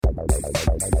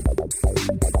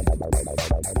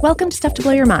Welcome to Stuff to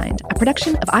Blow Your Mind, a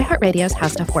production of iHeartRadio's How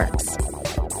Stuff Works.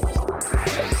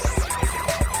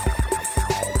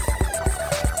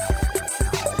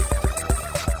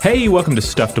 Hey, welcome to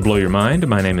Stuff to Blow Your Mind.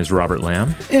 My name is Robert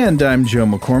Lamb. And I'm Joe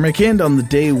McCormick. And on the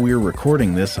day we're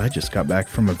recording this, I just got back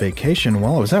from a vacation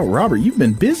while I was out. Robert, you've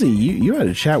been busy. You had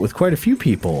a chat with quite a few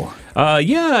people.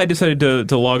 Yeah, I decided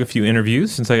to log a few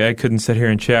interviews since I couldn't sit here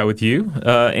and chat with you.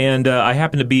 And I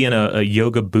happen to be in a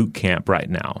yoga boot camp right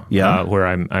now. Yeah. Where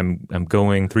I'm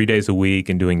going 3 days a week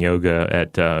and doing yoga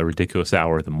at a ridiculous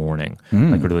hour of the morning.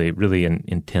 Like really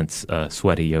intense,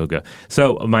 sweaty yoga.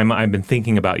 So I've been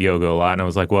thinking about yoga a lot, and I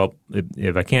was like, well,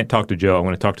 if I can't talk to Joe, I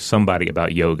want to talk to somebody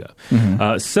about yoga.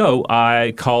 So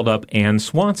I called up Ann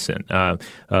Swanson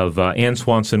of Ann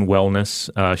Swanson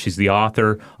Wellness. She's the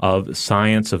author of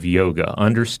Science of Yoga,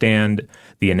 Understand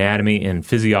the Anatomy and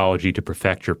Physiology to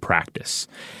Perfect Your Practice.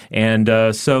 And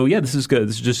so, yeah, this is good.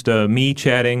 This is just me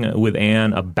chatting with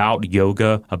Ann about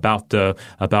yoga, about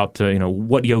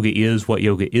what yoga is, what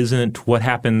yoga isn't, what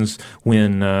happens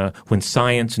when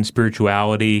science and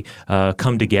spirituality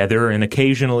come together and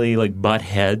occasionally like butt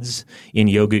heads in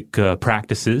yogic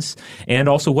practices, and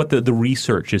also what the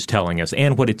research is telling us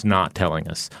and what it's not telling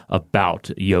us about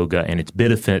yoga and its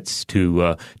benefits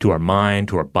to our mind,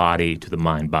 to our body, to the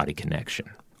mind-body connection.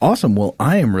 Awesome. Well,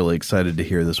 I am really excited to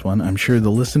hear this one. I'm sure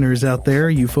the listeners out there,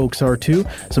 you folks are too.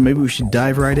 So maybe we should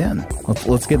dive right in.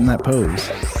 Let's get in that pose.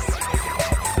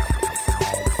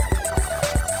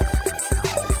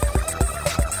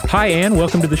 Hi, Ann.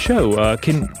 Welcome to the show.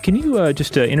 Can you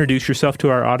just introduce yourself to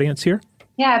our audience here?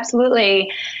 Yeah,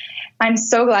 absolutely. I'm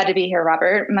so glad to be here,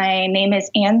 Robert. My name is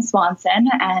Ann Swanson,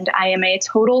 and I am a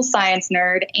total science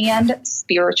nerd and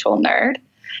spiritual nerd.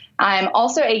 I'm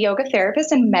also a yoga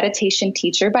therapist and meditation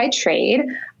teacher by trade.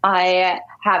 I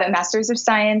have a master's of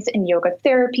science in yoga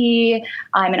therapy.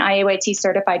 I'm an IAYT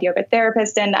certified yoga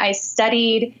therapist, and I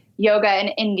studied yoga in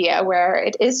India, where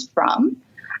it is from.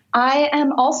 I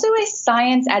am also a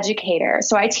science educator,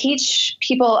 so I teach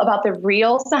people about the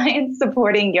real science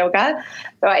supporting yoga.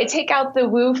 So I take out the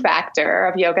woo factor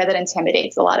of yoga that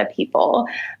intimidates a lot of people,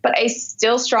 but I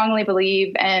still strongly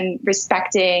believe in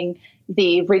respecting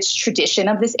the rich tradition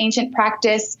of this ancient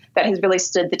practice that has really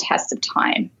stood the test of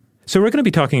time. So we're going to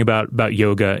be talking about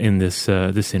yoga in this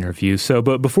interview. So,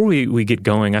 but before we get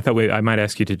going, I thought I might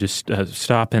ask you to just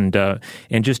stop and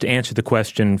just answer the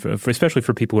question, especially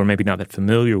for people who are maybe not that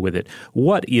familiar with it.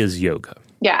 What is yoga?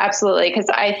 Yeah, absolutely. Because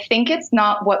I think it's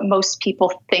not what most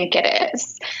people think it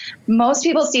is. Most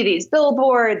people see these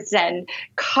billboards and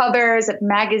covers of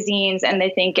magazines, and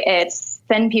they think it's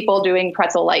thin people doing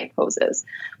pretzel-like poses.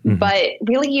 Mm-hmm. But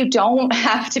really, you don't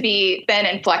have to be thin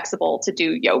and flexible to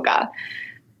do yoga.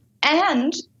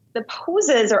 And the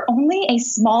poses are only a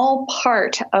small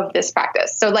part of this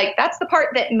practice. So that's the part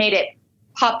that made it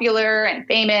popular and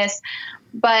famous.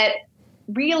 But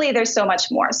really, there's so much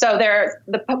more. So there's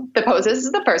the poses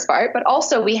is the first part, but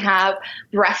also we have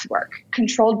breath work,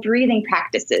 controlled breathing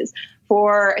practices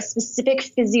for a specific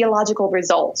physiological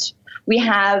result. We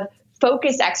have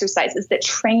focus exercises that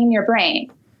train your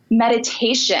brain,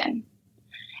 meditation,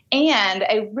 and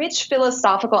a rich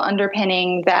philosophical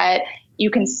underpinning that you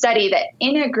can study that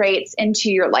integrates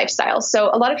into your lifestyle.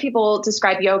 So a lot of people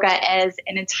describe yoga as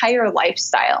an entire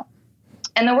lifestyle.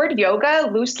 And the word yoga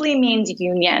loosely means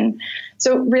union.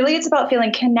 So really it's about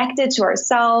feeling connected to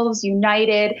ourselves,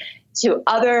 united to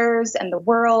others and the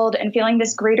world, and feeling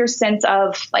this greater sense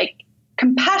of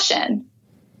compassion.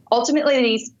 Ultimately,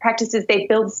 these practices, they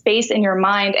build space in your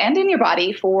mind and in your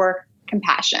body for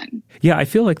compassion. Yeah, I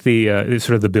feel like the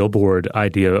sort of the billboard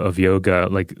idea of yoga,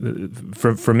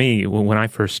 for me, when I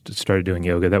first started doing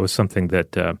yoga, that was something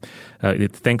that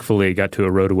it thankfully got to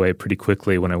erode away pretty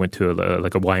quickly when I went to a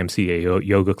YMCA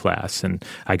yoga class, and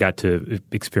I got to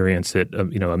experience it,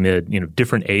 amid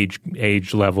different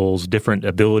age levels, different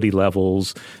ability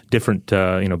levels, different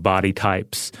body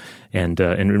types. And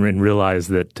realize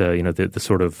that the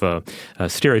sort of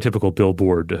stereotypical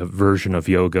billboard version of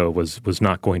yoga was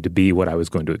not going to be what I was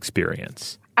going to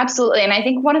experience. Absolutely. And I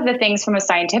think one of the things from a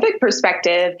scientific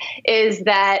perspective is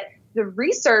that the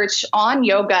research on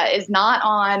yoga is not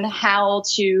on how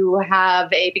to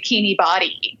have a bikini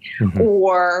body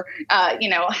or,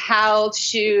 how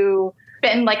to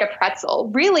bend like a pretzel.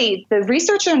 Really, the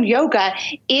research on yoga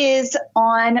is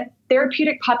on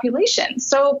therapeutic populations.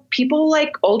 So people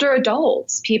like older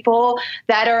adults, people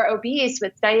that are obese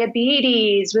with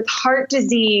diabetes, with heart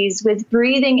disease, with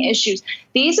breathing issues.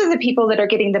 These are the people that are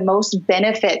getting the most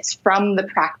benefits from the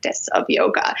practice of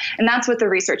yoga. And that's what the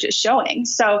research is showing.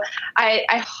 So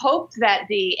I hope that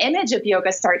the image of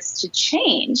yoga starts to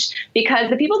change, because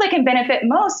the people that can benefit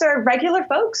most are regular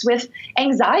folks with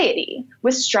anxiety,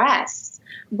 with stress,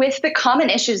 with the common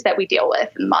issues that we deal with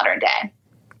in modern day.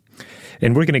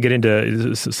 And we're going to get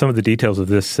into some of the details of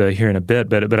this here in a bit,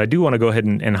 but I do want to go ahead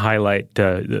and highlight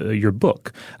your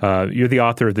book. You're the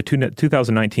author of the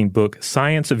 2019 book,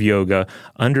 Science of Yoga,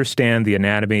 Understand the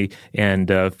Anatomy and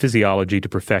Physiology to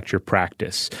Perfect Your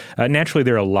Practice. Naturally,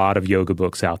 there are a lot of yoga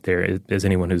books out there, as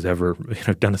anyone who's ever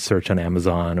done a search on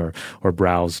Amazon or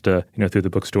browsed through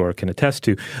the bookstore can attest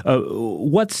to.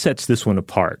 What sets this one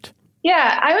apart?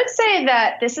 Yeah, I would say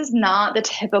that this is not the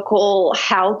typical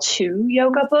how-to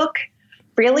yoga book.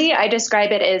 Really, I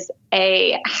describe it as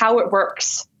a how it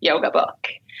works yoga book.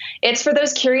 It's for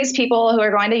those curious people who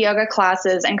are going to yoga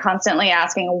classes and constantly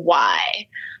asking why.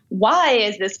 Why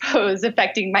is this pose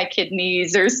affecting my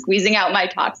kidneys or squeezing out my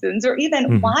toxins? Or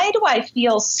even why do I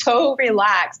feel so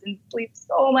relaxed and sleep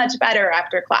so much better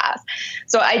after class?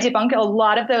 So I debunk a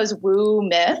lot of those woo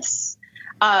myths.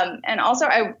 And also,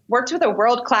 I worked with a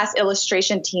world-class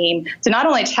illustration team to not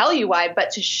only tell you why,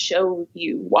 but to show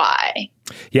you why.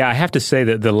 Yeah, I have to say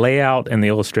that the layout and the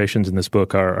illustrations in this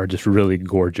book are just really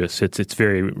gorgeous. It's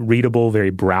very readable,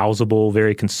 very browsable,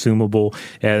 very consumable,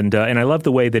 and I love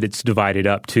the way that it's divided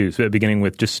up too. So beginning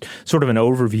with just sort of an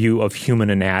overview of human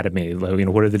anatomy,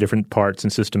 what are the different parts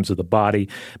and systems of the body,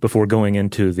 before going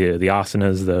into the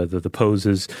asanas, the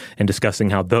poses, and discussing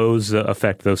how those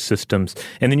affect those systems.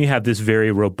 And then you have this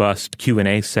very robust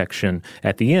Q&A section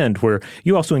at the end where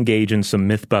you also engage in some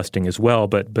myth busting as well,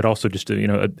 but also just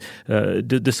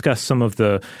discuss some of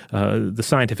the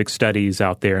scientific studies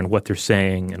out there and what they're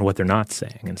saying and what they're not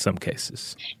saying in some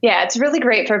cases. Yeah, it's really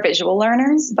great for visual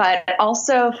learners, but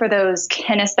also for those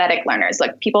kinesthetic learners,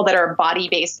 like people that are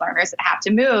body-based learners that have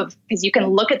to move, because you can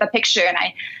look at the picture and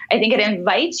I think it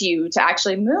invites you to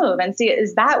actually move and see,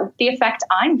 is that the effect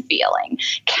I'm feeling?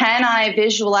 Can I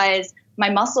visualize my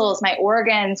muscles, my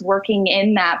organs working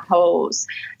in that pose?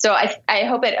 So I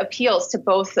hope it appeals to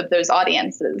both of those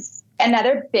audiences.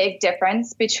 Another big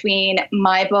difference between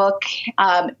my book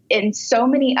and so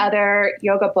many other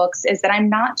yoga books is that I'm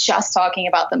not just talking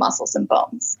about the muscles and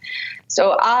bones.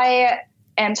 So I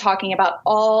am talking about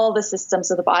all the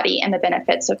systems of the body and the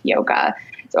benefits of yoga.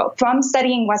 So from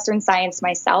studying Western science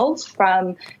myself,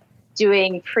 from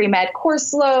doing pre-med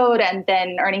course load and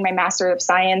then earning my Master of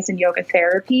Science in Yoga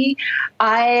Therapy,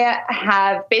 I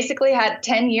have basically had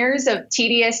 10 years of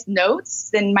tedious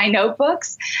notes in my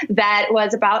notebooks that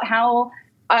was about how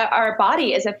our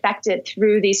body is affected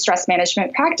through these stress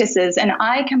management practices. And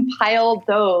I compiled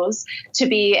those to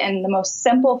be in the most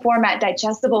simple format,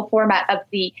 digestible format of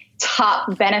the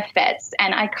top benefits.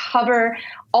 And I cover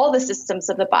all the systems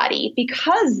of the body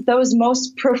because those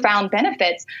most profound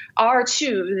benefits are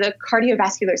to the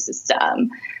cardiovascular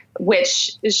system,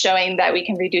 which is showing that we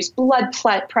can reduce blood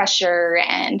pressure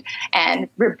and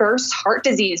reverse heart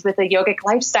disease with a yogic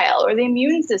lifestyle, or the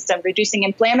immune system, reducing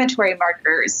inflammatory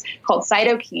markers called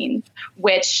cytokines,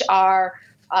 which are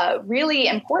really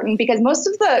important because most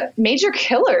of the major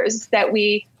killers that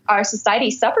our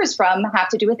society suffers from have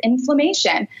to do with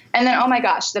inflammation. And then, oh my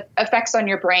gosh, the effects on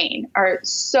your brain are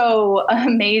so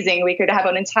amazing. We could have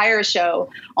an entire show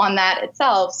on that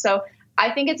itself. So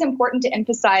I think it's important to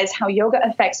emphasize how yoga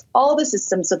affects all the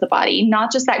systems of the body,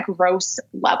 not just that gross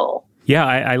level. Yeah,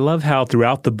 I love how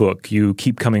throughout the book you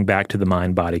keep coming back to the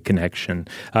mind-body connection.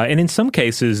 And in some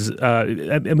cases,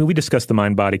 we discuss the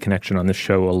mind-body connection on this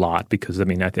show a lot because, I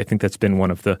think that's been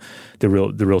one of the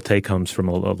real take-homes from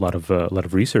a lot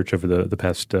of research over the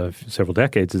past several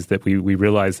decades, is that we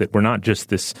realize that we're not just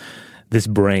this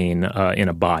brain in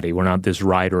a body. We're not this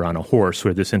rider on a horse.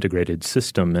 We're this integrated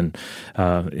system, and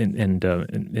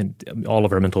all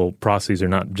of our mental processes are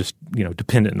not just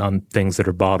dependent on things that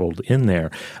are bottled in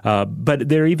there. But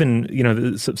there are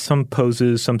even some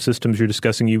poses, some systems you're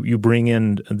discussing. You bring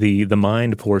in the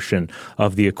mind portion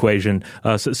of the equation.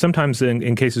 Sometimes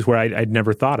in cases where I'd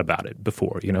never thought about it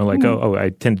before. I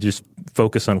tend to just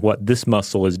focus on what this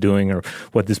muscle is doing or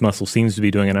what this muscle seems to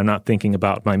be doing, and I'm not thinking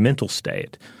about my mental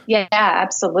state. Yeah,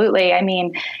 absolutely.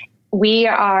 We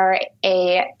are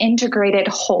a integrated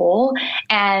whole,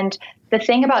 and the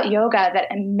thing about yoga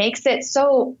that makes it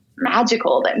so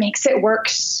magical, that makes it work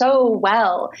so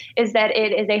well, is that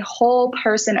it is a whole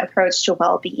person approach to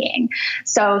well-being.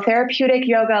 So therapeutic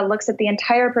yoga looks at the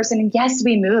entire person. And yes,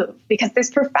 we move because there's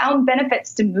profound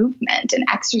benefits to movement and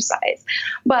exercise,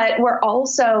 but we're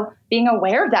also being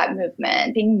aware of that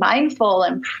movement, being mindful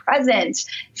and present,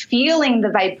 feeling the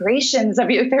vibrations of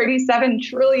your 37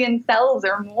 trillion cells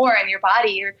or more in your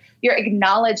body. You're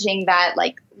acknowledging that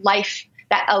like life,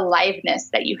 that aliveness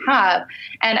that you have.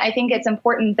 And I think it's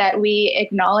important that we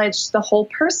acknowledge the whole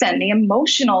person, the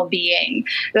emotional being,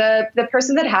 the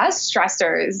person that has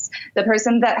stressors, the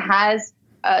person that has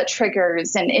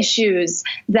triggers and issues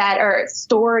that are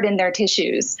stored in their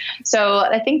tissues. So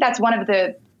I think that's one of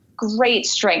the great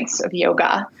strengths of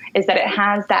yoga, is that it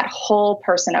has that whole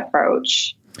person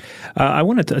approach. I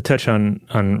want to touch on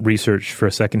research for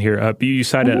a second here. You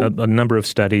cite a number of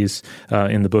studies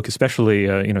in the book, especially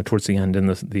towards the end in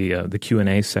the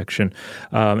Q&A section,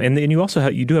 and then you also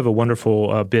you do have a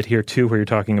wonderful bit here too, where you're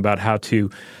talking about how to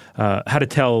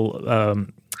tell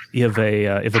if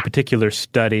a particular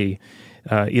study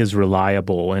is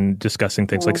reliable, and discussing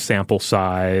things like sample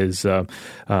size and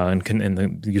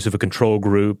the use of a control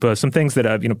group, some things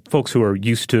that folks who are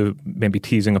used to maybe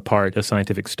teasing apart a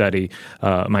scientific study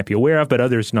might be aware of, but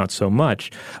others not so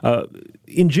much.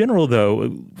 In general,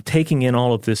 though, taking in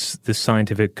all of this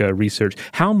scientific research,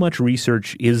 how much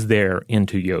research is there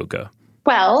into yoga?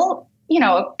 Well,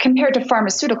 compared to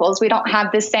pharmaceuticals, we don't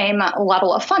have the same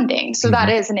level of funding. So that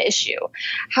is an issue.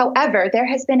 However, there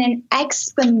has been an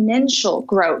exponential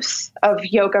growth of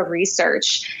yoga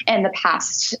research in the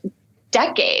past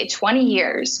decade, 20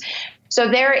 years. So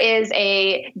there is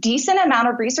a decent amount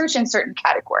of research in certain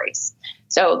categories.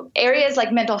 So areas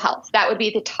like mental health, that would be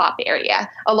the top area,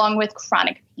 along with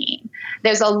chronic pain.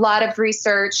 There's a lot of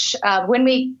research. When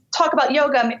we talk about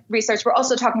yoga research, we're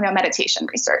also talking about meditation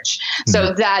research.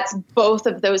 So that's both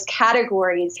of those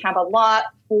categories have a lot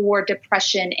for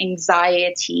depression,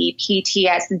 anxiety,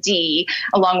 PTSD,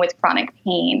 along with chronic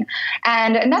pain.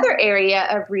 And another area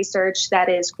of research that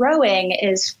is growing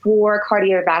is for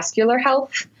cardiovascular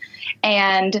health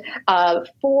and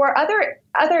for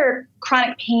other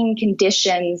chronic pain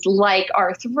conditions like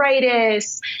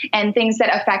arthritis and things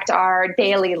that affect our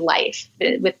daily life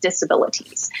with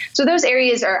disabilities. So those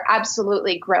areas are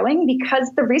absolutely growing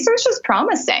because the research is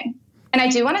promising. And I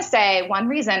do want to say one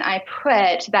reason I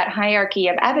put that hierarchy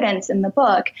of evidence in the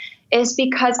book is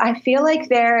because I feel like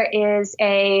there is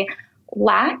a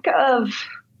lack of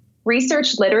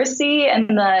research literacy in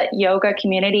the yoga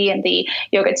community and the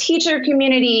yoga teacher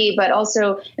community, but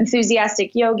also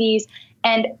enthusiastic yogis.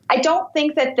 And I don't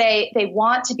think that they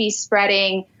want to be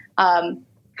spreading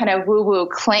kind of woo-woo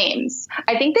claims.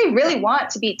 I think they really want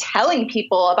to be telling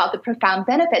people about the profound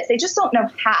benefits. They just don't know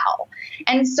how.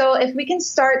 And so if we can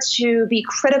start to be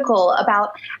critical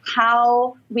about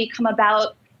how we come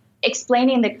about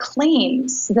explaining the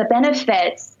claims, the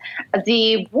benefits,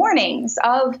 the warnings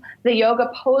of the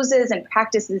yoga poses and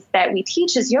practices that we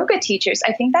teach as yoga teachers,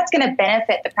 I think that's going to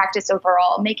benefit the practice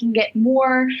overall, making it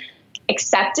more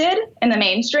accepted in the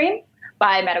mainstream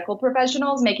by medical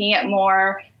professionals, making it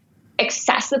more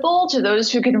accessible to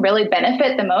those who can really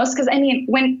benefit the most. Because,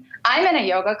 when I'm in a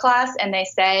yoga class and they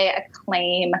say a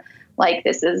claim like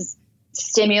this is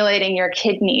stimulating your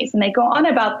kidneys, and they go on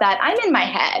about that, I'm in my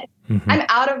head. I'm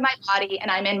out of my body and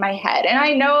I'm in my head. And I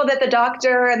know that the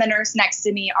doctor and the nurse next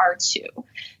to me are too.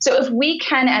 So if we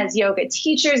can, as yoga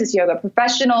teachers, as yoga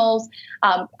professionals,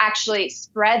 actually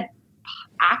spread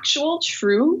actual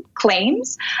true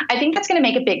claims, I think that's going to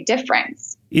make a big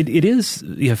difference. It is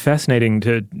fascinating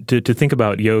to think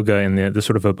about yoga and the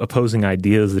sort of opposing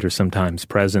ideas that are sometimes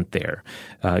present there.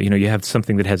 You have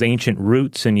something that has ancient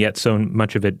roots, and yet so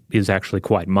much of it is actually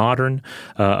quite modern.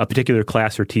 A particular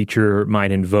class or teacher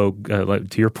might invoke,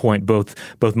 to your point, both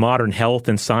modern health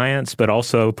and science, but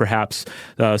also perhaps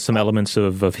some elements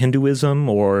of Hinduism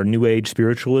or New Age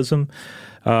spiritualism.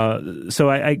 So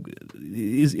I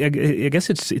guess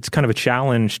it's kind of a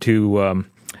challenge to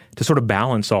sort of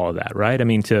balance all of that, right? I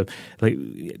mean,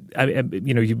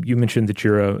 you mentioned that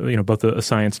you're both a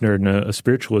science nerd and a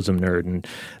spiritualism nerd, and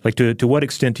like to what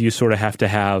extent do you sort of have to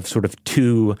have sort of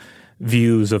two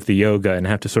views of the yoga and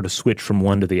have to sort of switch from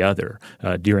one to the other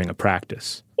during a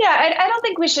practice? Yeah, I don't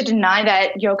think we should deny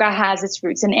that yoga has its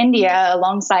roots in India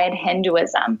alongside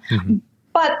Hinduism.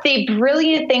 But the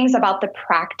brilliant things about the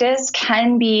practice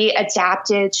can be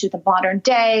adapted to the modern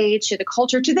day, to the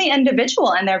culture, to the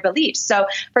individual and their beliefs. So,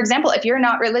 for example, if you're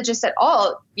not religious at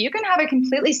all, you can have a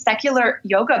completely secular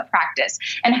yoga practice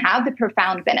and have the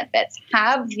profound benefits,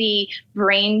 have the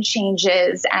brain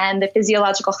changes and the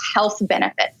physiological health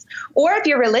benefits. Or if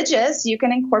you're religious, you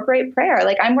can incorporate prayer.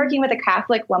 Like I'm working with a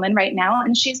Catholic woman right now,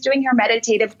 and she's doing her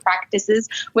meditative practices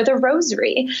with a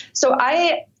rosary. So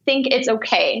I think it's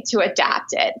okay to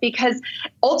adapt it, because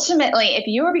ultimately, if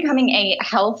you are becoming a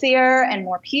healthier and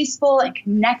more peaceful and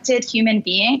connected human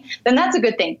being, then that's a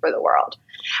good thing for the world.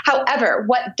 However,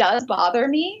 what does bother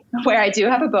me, where I do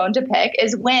have a bone to pick,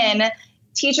 is when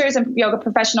teachers and yoga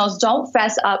professionals don't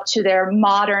fess up to their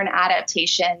modern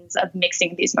adaptations of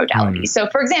mixing these modalities. So,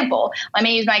 for example, let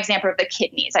me use my example of the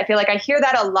kidneys. I feel like I hear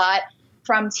that a lot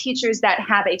from teachers that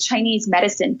have a Chinese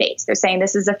medicine base. They're saying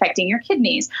this is affecting your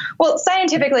kidneys. Well,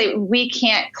 scientifically, we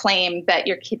can't claim that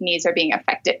your kidneys are being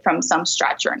affected from some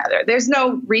stretch or another. There's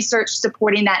no research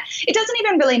supporting that. It doesn't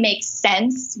even really make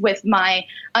sense with my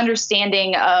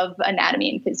understanding of anatomy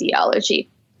and physiology.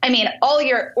 I mean, all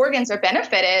your organs are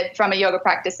benefited from a yoga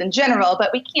practice in general,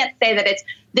 but we can't say that it's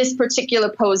this particular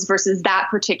pose versus that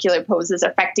particular pose is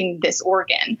affecting this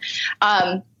organ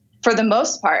for the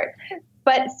most part.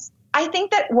 But I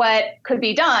think that what could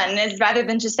be done is, rather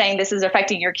than just saying this is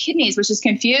affecting your kidneys, which is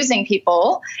confusing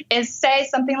people, is say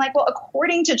something like, well,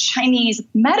 according to Chinese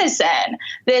medicine,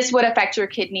 this would affect your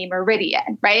kidney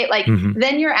meridian, right? Like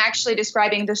then you're actually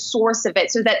describing the source of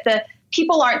it, so that the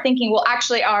people aren't thinking, well,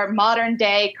 actually our modern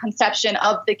day conception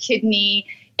of the kidney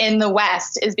in the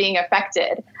West is being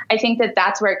affected. I think that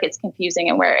that's where it gets confusing,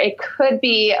 and where it could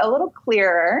be a little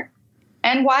clearer,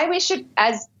 and why we should,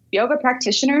 as yoga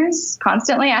practitioners,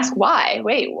 constantly ask why.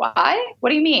 Wait, why? What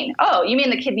do you mean? Oh, you mean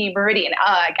the kidney meridian. Oh,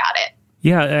 I got it.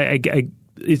 Yeah,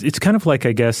 it's kind of like,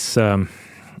 I guess,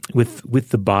 with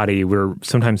the body, we're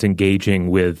sometimes engaging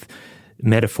with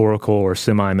metaphorical or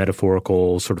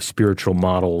semi-metaphorical sort of spiritual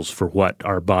models for what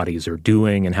our bodies are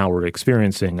doing and how we're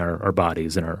experiencing our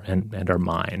bodies and our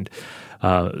mind.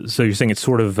 So you're saying it's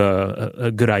sort of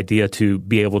a good idea to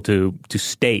be able to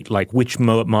state like which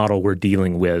model we're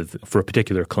dealing with for a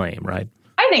particular claim, right?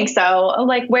 I think so.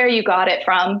 Like where you got it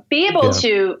from. Be able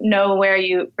to know where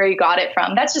you got it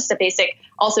from. That's just a basic.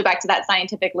 Also back to that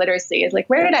scientific literacy is like,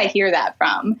 where did I hear that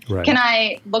from? Right. Can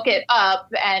I look it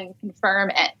up and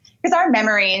confirm it? Because our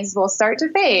memories will start to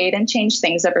fade and change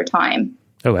things over time.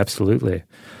 Oh, absolutely.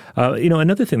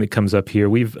 Another thing that comes up here,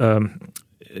 we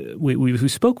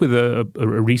spoke with a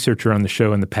researcher on the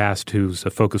show in the past whose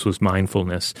focus was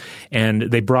mindfulness, and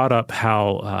they brought up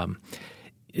how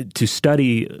to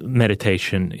study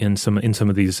meditation in some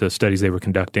of these studies they were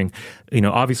conducting,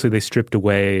 obviously they stripped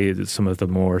away some of the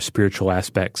more spiritual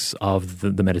aspects of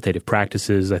the meditative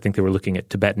practices. I think they were looking at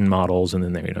Tibetan models, and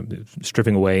then they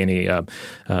stripping away any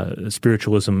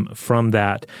spiritualism from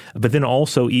that. But then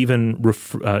also even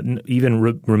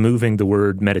removing the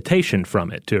word meditation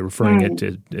from it, to referring it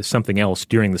to as something else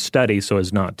during the study, so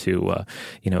as not to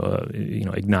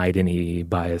ignite any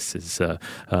biases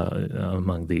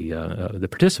among the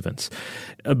participants.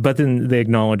 But then they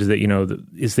acknowledge that,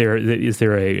 is there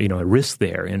a risk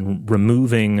there in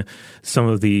removing some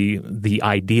of the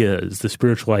ideas, the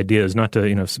spiritual ideas, not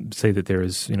to, say that there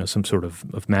is, some sort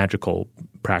of magical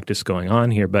practice going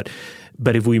on here, but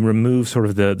if we remove sort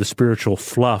of the spiritual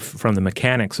fluff from the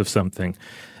mechanics of something,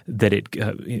 that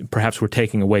it perhaps we're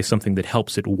taking away something that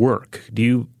helps it work.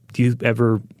 Do you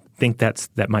ever think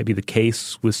that might be the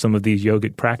case with some of these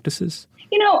yogic practices?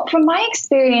 From my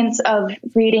experience of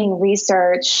reading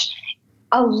research,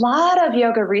 a lot of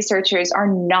yoga researchers are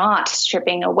not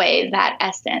stripping away that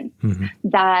essence,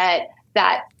 that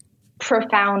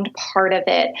profound part of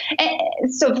it.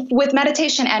 And so with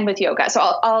meditation and with yoga, so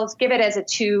I'll give it as a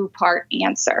two-part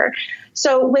answer.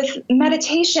 So with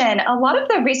meditation, a lot of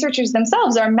the researchers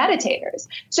themselves are meditators.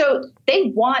 So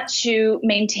they want to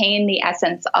maintain the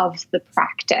essence of the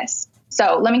practice.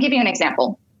 So let me give you an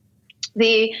example.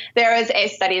 There is a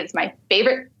study that's my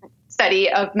favorite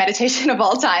study of meditation of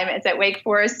all time. It's at Wake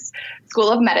Forest School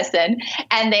of Medicine,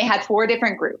 and they had 4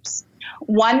 different groups.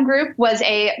 One group was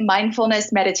a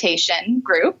mindfulness meditation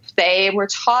group. They were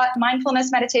taught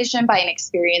mindfulness meditation by an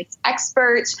experienced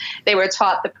expert. They were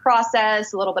taught the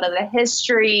process, a little bit of the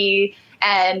history,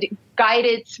 and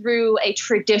guided through a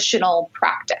traditional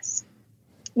practice.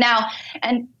 Now,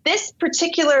 and this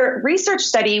particular research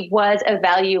study was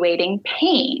evaluating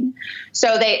pain.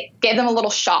 So they gave them a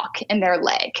little shock in their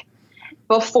leg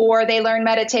before they learned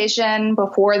meditation,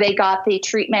 before they got the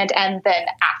treatment, and then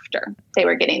after they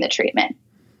were getting the treatment.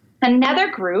 Another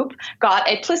group got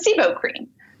a placebo cream.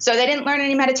 So they didn't learn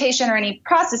any meditation or any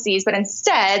processes, but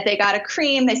instead they got a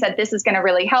cream. They said, this is going to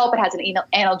really help. It has an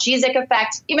analgesic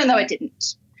effect, even though it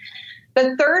didn't.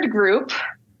 The third group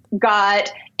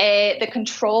got the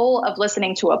control of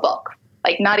listening to a book,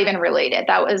 like not even related.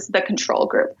 That was the control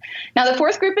group. Now, the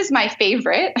fourth group is my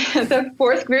favorite. The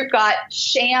fourth group got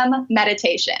sham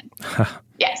meditation.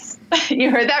 Yes,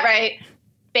 you heard that right.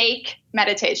 Fake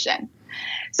meditation.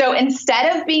 So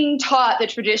instead of being taught the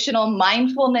traditional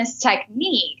mindfulness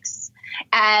techniques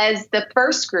as the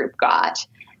first group got,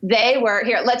 they were,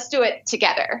 here, let's do it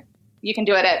together. You can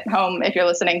do it at home if you're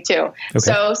listening too. Okay.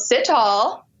 So sit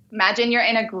tall. Imagine you're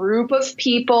in a group of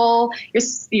people.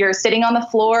 You're sitting on the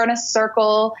floor in a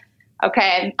circle.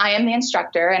 Okay, I am the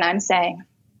instructor and I'm saying,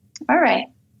 all right,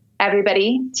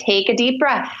 everybody take a deep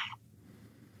breath.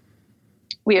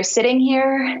 We are sitting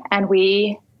here and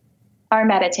we are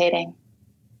meditating.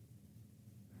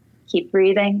 Keep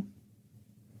breathing.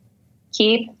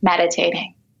 Keep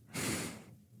meditating.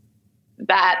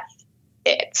 That's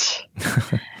it.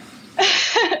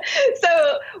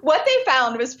 So what they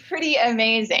found was pretty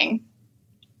amazing.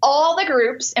 All the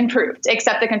groups improved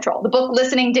except the control. The book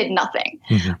listening did nothing.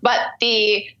 Mm-hmm. But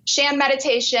the sham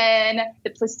meditation, the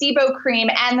placebo cream,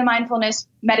 and the mindfulness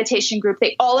meditation group,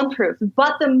 they all improved.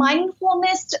 But the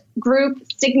mindfulness group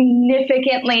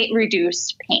significantly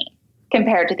reduced pain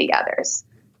compared to the others.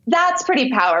 That's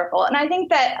pretty powerful. And I think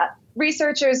that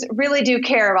researchers really do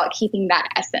care about keeping that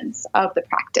essence of the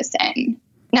practice in.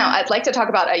 Now, I'd like to talk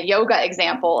about a yoga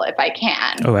example if I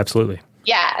can. Oh, absolutely.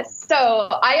 Yeah. So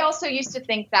I also used to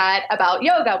think that about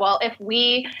yoga. Well, if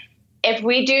we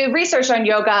do research on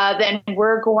yoga, then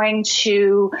we're going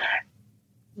to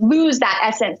lose that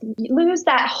essence, lose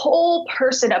that whole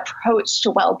person approach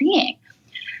to well-being.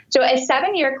 So a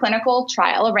 7-year clinical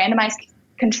trial, a randomized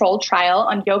controlled trial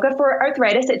on yoga for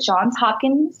arthritis at Johns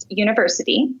Hopkins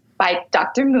University by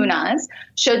Dr. Munaz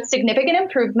showed significant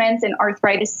improvements in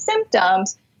arthritis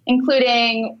symptoms,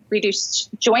 including reduced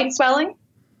joint swelling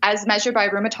as measured by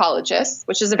rheumatologists,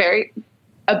 which is a very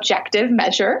objective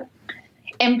measure,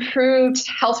 improved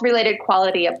health-related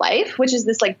quality of life, which is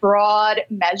this like broad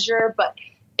measure, but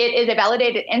it is a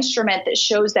validated instrument that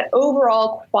shows that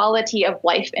overall quality of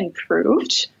life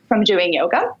improved from doing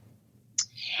yoga.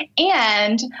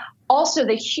 And also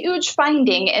the huge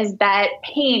finding is that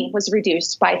pain was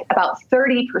reduced by about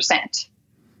 30%,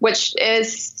 which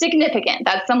is significant.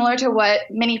 That's similar to what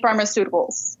many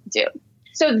pharmaceuticals do.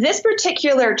 So this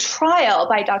particular trial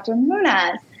by Dr.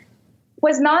 Munaz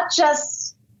was not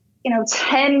just,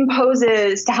 10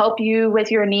 poses to help you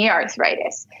with your knee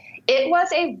arthritis. It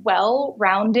was a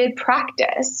well-rounded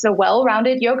practice, a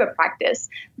well-rounded yoga practice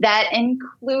that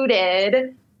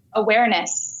included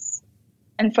awareness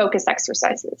and focus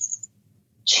exercises,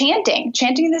 chanting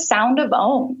the sound of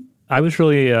Om. I was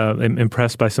really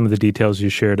impressed by some of the details you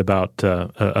shared about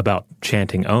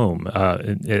chanting Om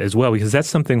as well, because that's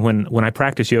something when I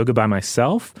practice yoga by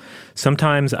myself,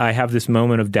 sometimes I have this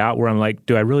moment of doubt where I'm like,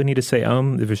 do I really need to say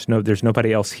Om? There's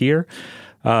nobody else here.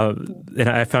 And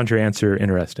I found your answer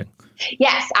interesting.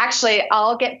 Yes, actually,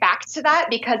 I'll get back to that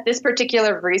because this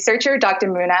particular researcher, Dr.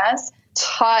 Munaz,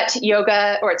 taught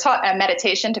a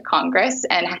meditation to Congress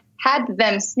and had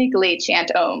them sneakily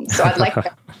chant Om. So I'd like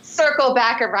to circle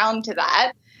back around to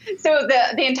that. So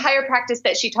the entire practice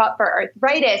that she taught for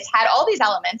arthritis had all these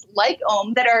elements like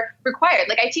Om that are required.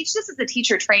 Like I teach this as a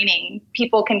teacher training.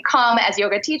 People can come as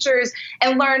yoga teachers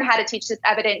and learn how to teach this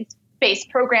evidence-based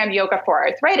program yoga for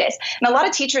arthritis. And a lot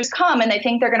of teachers come and they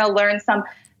think they're going to learn some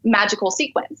magical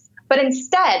sequence. But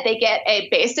instead, they get a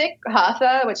basic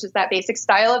hatha, which is that basic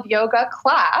style of yoga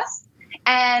class,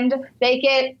 and they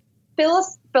get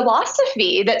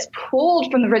philosophy that's pulled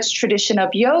from the rich tradition of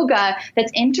yoga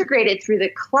that's integrated through the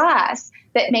class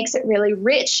that makes it really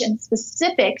rich and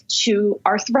specific to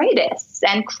arthritis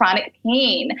and chronic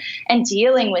pain and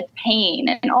dealing with pain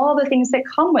and all the things that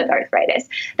come with arthritis.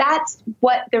 That's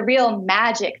what the real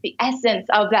magic, the essence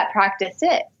of that practice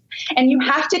is. And you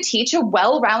have to teach a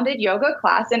well-rounded yoga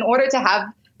class in order to have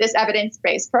this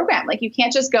evidence-based program. Like you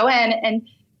can't just go in and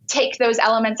take those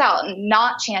elements out and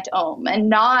not chant Om and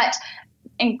not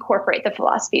incorporate the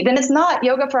philosophy. Then it's not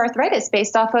yoga for arthritis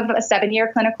based off of a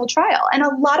 7-year clinical trial. And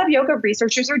a lot of yoga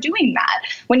researchers are doing that.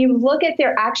 When you look at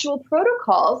their actual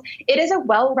protocols, it is a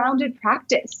well-rounded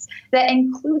practice that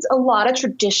includes a lot of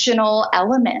traditional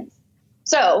elements.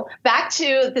 So back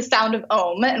to the sound of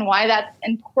Om and why that's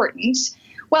important.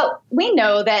 Well, we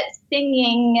know that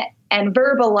singing and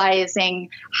verbalizing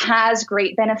has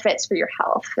great benefits for your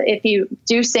health. If you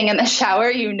do sing in the shower,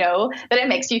 you know that it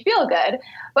makes you feel good.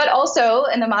 But also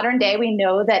in the modern day, we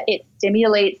know that it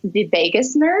stimulates the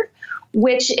vagus nerve,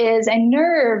 which is a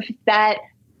nerve that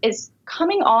is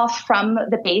coming off from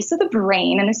the base of the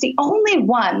brain, and it's the only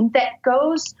one that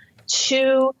goes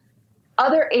to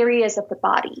other areas of the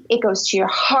body. It goes to your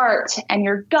heart and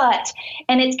your gut,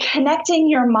 and it's connecting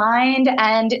your mind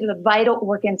and the vital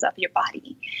organs of your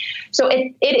body. So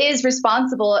it is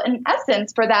responsible, in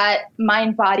essence, for that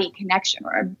mind-body connection,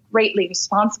 or greatly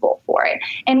responsible for it.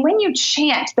 And when you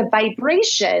chant, the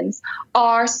vibrations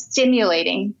are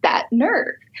stimulating that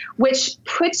nerve, which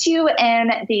puts you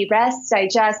in the rest,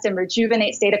 digest, and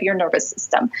rejuvenate state of your nervous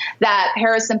system, that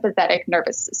parasympathetic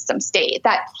nervous system state,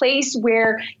 that place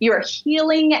where you're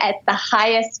healing at the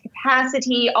highest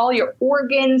capacity, all your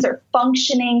organs are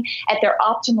functioning at their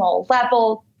optimal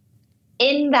level.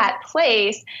 In that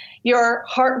place, your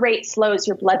heart rate slows,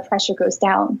 your blood pressure goes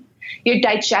down, your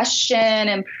digestion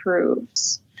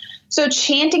improves. So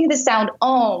chanting the sound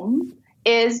Om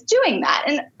is doing that.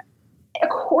 And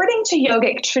according to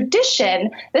yogic tradition,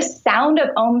 the sound of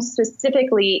Om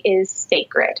specifically is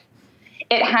sacred.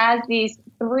 It has these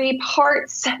 3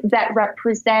 parts that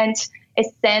represent a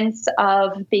sense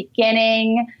of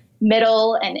beginning,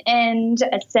 middle, and end,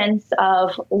 a sense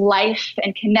of life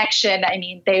and connection. I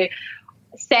mean, they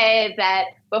say that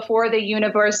before the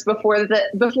universe, before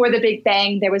the Big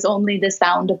Bang, there was only the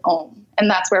sound of Om. And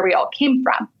that's where we all came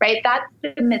from, right? That's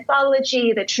the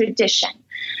mythology, the tradition.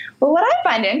 Well, what I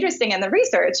find interesting in the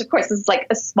research, of course, this is like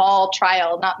a small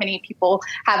trial. Not many people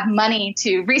have money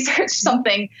to research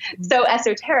something so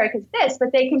esoteric as this,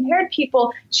 but they compared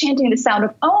people chanting the sound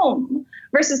of Om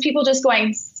versus people just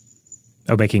going,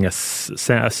 oh, making a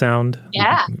sound?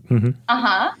 Yeah. Mm-hmm.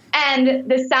 And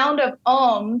the sound of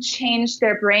Om changed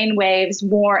their brain waves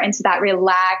more into that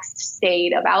relaxed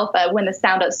state of alpha when the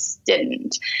sound of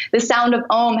didn't. The sound of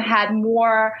Om had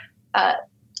more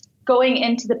going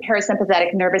into the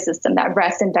parasympathetic nervous system, that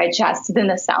rest and digest, than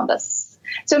the sound of.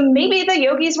 So maybe the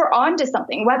yogis were onto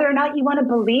something, whether or not you want to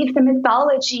believe the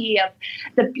mythology of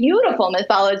the beautiful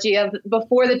mythology of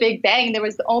before the Big Bang, there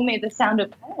was only the sound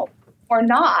of Om or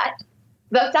not.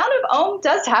 The sound of Om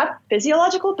does have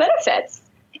physiological benefits,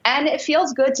 and it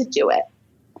feels good to do it.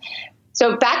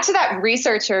 So back to that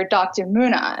researcher, Dr.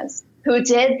 Munaz, who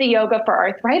did the yoga for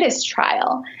arthritis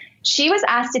trial. She was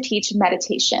asked to teach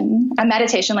meditation, a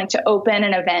meditation like to open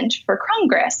an event for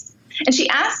Congress. And she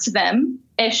asked them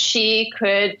if she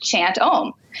could chant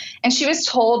Om. And she was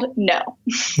told no.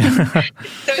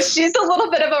 So she's a little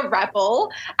bit of a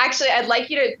rebel. Actually, I'd like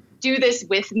you to do this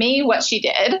with me, what she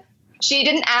did. She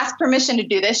didn't ask permission to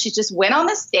do this. She just went on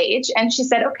the stage and she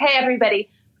said, okay, everybody,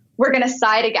 we're going to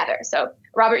sigh together. So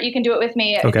Robert, you can do it with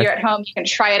me. Okay. If you're at home, you can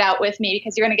try it out with me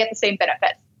because you're going to get the same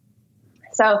benefits.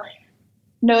 So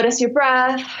notice your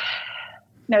breath,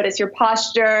 notice your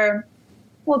posture.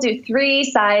 We'll do 3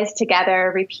 sighs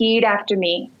together. Repeat after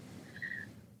me.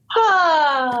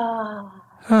 Ah.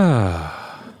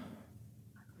 Ah.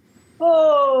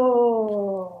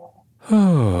 Oh.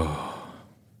 Oh.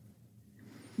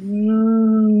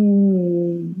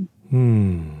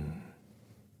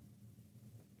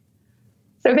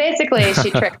 So basically,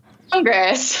 she tricked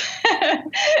Congress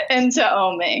into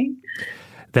oming.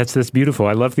 That's beautiful.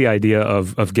 I love the idea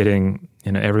of getting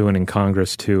everyone in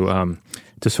Congress to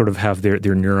sort of have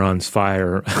their neurons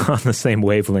fire on the same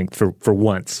wavelength for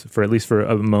once, for at least for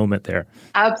a moment there.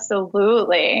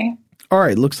 Absolutely. All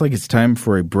right, looks like it's time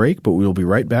for a break, but we'll be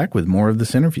right back with more of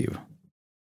this interview.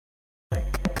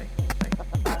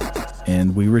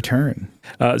 And we return.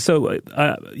 So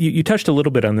you touched a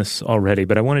little bit on this already,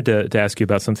 but I wanted to ask you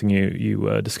about something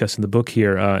you discussed in the book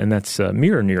here, and that's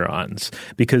mirror neurons.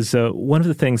 Because one of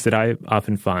the things that I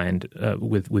often find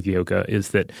with yoga is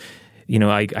that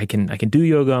I can do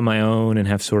yoga on my own and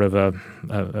have sort of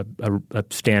a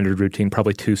standard routine,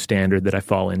 probably too standard that I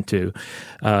fall into,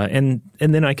 and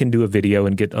then I can do a video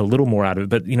and get a little more out of it.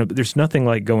 But there's nothing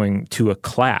like going to a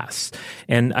class,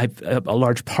 and a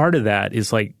large part of that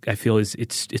is like I feel is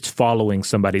it's following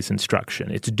somebody's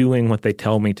instruction. It's doing what they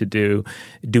tell me to do,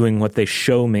 doing what they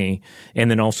show me, and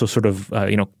then also sort of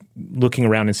looking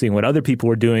around and seeing what other people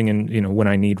are doing, and when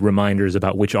I need reminders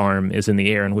about which arm is in the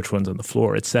air and which one's on the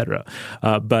floor, etc.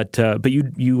 But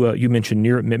you mentioned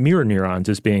mirror neurons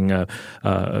as being a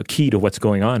key to what's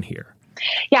going on here.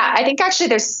 Yeah, I think actually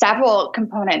there's several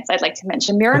components I'd like to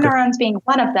mention. Mirror neurons being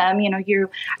one of them. You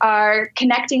are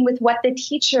connecting with what the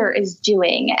teacher is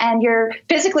doing, and you're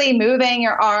physically moving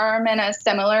your arm in a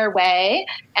similar way,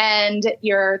 and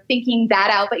you're thinking that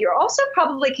out, but you're also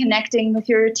probably connecting with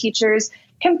your teacher's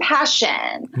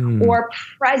compassion or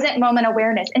present moment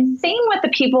awareness. And same with the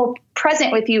people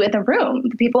present with you in the room,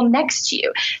 the people next to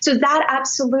you. So that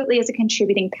absolutely is a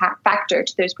contributing factor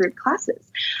to those group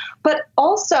classes. But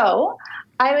also,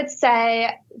 I would say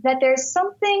that there's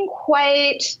something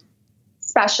quite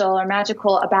special or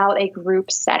magical about a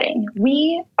group setting.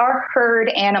 We are herd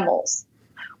animals.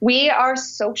 We are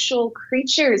social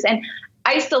creatures, and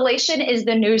isolation is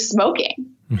the new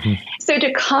smoking. Mm-hmm. So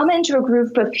to come into a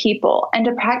group of people and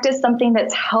to practice something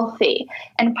that's healthy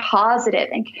and positive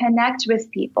and connect with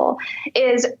people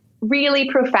is really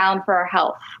profound for our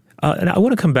health. And I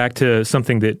want to come back to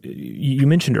something that you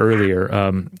mentioned earlier,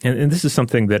 and this is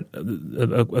something that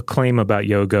a claim about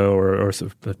yoga or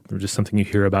just something you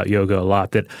hear about yoga a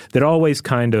lot that always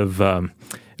kind of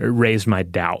raised my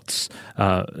doubts,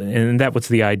 and that was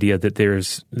the idea that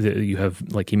you have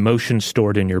like emotions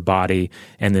stored in your body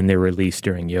and then they're released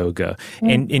during yoga,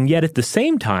 and yet at the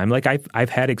same time, like I've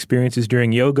had experiences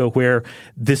during yoga where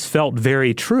this felt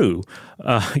very true,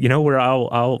 where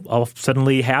I'll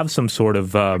suddenly have some sort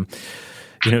of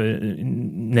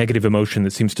negative emotion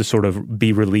that seems to sort of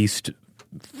be released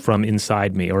from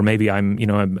inside me, or maybe I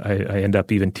end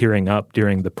up even tearing up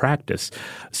during the practice.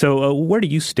 So where do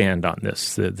you stand on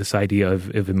this idea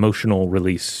of emotional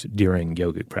release during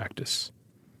yoga practice?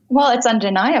 Well, it's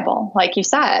undeniable. Like you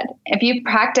said, if you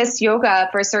practice yoga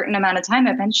for a certain amount of time,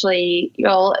 eventually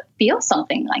you'll feel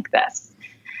something like this.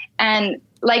 And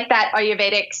like that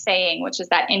Ayurvedic saying, which is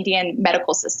that Indian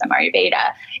medical system,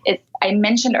 Ayurveda, I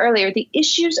mentioned earlier, the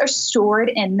issues are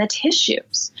stored in the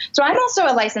tissues. So I'm also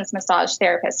a licensed massage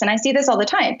therapist, and I see this all the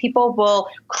time. People will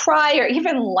cry or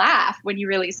even laugh when you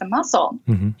release a muscle.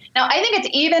 Mm-hmm. Now, I think it's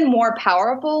even more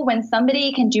powerful when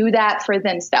somebody can do that for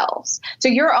themselves. So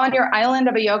you're on your island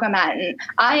of a yoga mat, and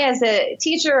I, as a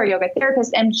teacher or yoga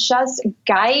therapist, am just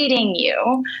guiding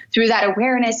you through that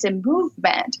awareness and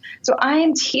movement. So I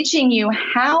am teaching you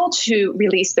how to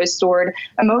release those stored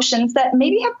emotions that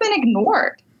maybe have been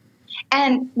ignored.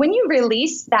 And when you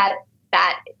release that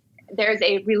there's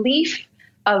a relief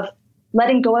of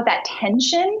letting go of that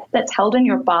tension that's held in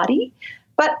your body,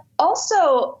 but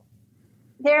also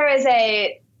there is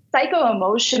a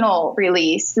psycho-emotional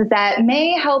release that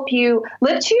may help you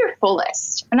live to your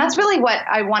fullest. And that's really what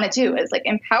I want to do, is like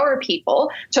empower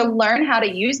people to learn how to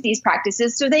use these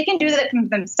practices so they can do that for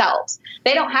themselves.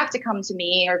 They don't have to come to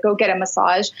me or go get a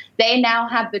massage. They now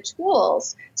have the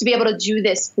tools to be able to do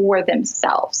this for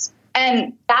themselves.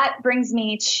 And that brings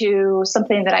me to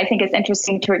something that I think is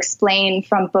interesting to explain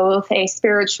from both a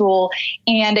spiritual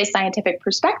and a scientific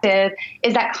perspective,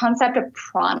 is that concept of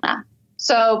prana.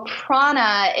 So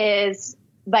prana is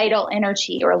vital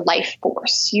energy or life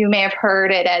force. You may have heard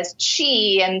it as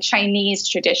chi in Chinese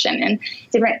tradition, and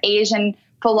different Asian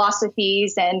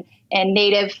philosophies and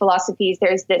native philosophies.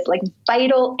 There's this like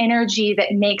vital energy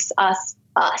that makes us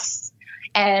us,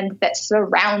 and that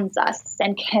surrounds us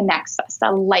and connects us,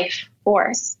 a life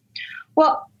force.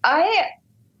 Well,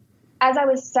 as I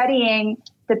was studying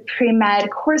the pre-med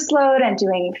course load and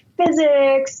doing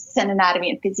physics and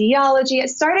anatomy and physiology, I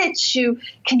started to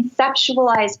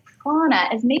conceptualize prana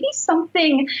as maybe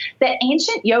something that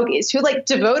ancient yogis who like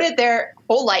devoted their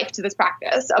whole life to this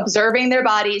practice, observing their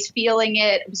bodies, feeling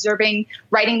it,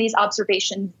 writing these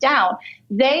observations down,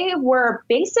 they were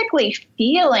basically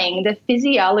feeling the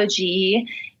physiology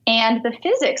and the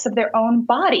physics of their own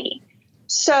body.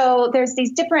 So there's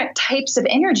these different types of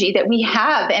energy that we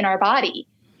have in our body.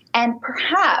 And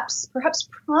perhaps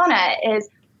prana is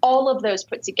all of those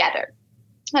put together.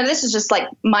 Now, this is just like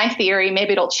my theory.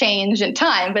 Maybe it'll change in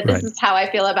time, but this is how I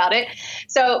feel about it.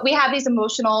 So we have these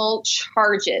emotional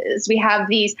charges. We have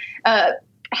these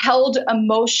held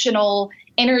emotional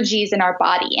energies in our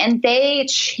body, and they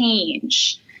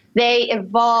change. They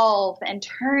evolve and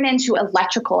turn into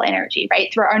electrical energy,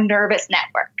 right, through our nervous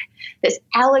network, this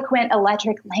eloquent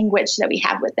electric language that we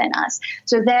have within us.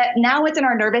 So that now it's in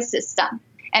our nervous system,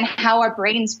 and how our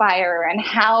brains fire and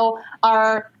how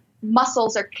our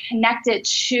muscles are connected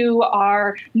to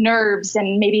our nerves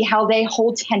and maybe how they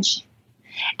hold tension.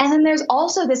 And then there's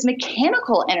also this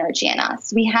mechanical energy in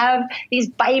us. We have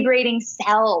these vibrating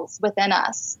cells within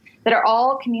us that are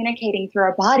all communicating through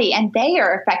our body, and they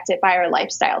are affected by our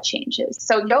lifestyle changes.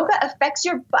 So yoga affects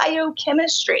your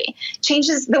biochemistry,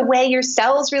 changes the way your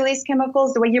cells release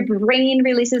chemicals, the way your brain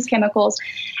releases chemicals.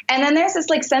 And then there's this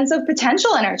like sense of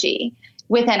potential energy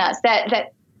within us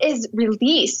that is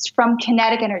released from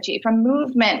kinetic energy, from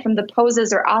movement, from the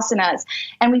poses or asanas.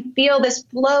 And we feel this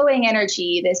flowing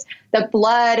energy, the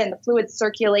blood and the fluid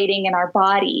circulating in our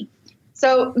body.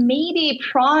 So maybe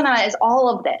prana is all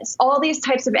of this, all these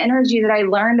types of energy that I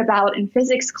learned about in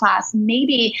physics class.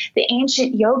 Maybe the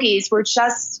ancient yogis were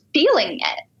just feeling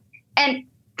it and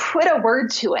put a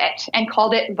word to it and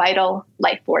called it vital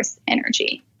life force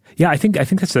energy. Yeah, I think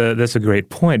that's a great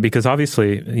point, because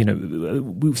obviously,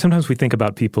 sometimes we think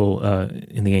about people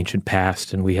in the ancient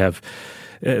past, and we have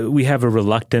a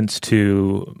reluctance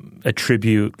to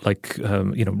attribute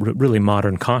really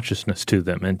modern consciousness to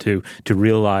them, and to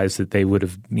realize that they would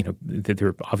have, that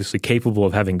they're obviously capable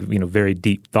of having, very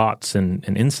deep thoughts and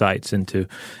insights into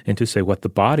say what the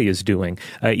body is doing,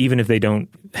 even if they don't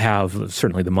have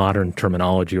certainly the modern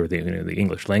terminology or the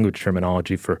English language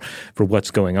terminology for what's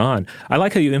going on. I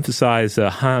like how you emphasize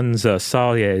Hans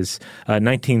Selye's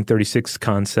 1936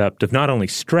 concept of not only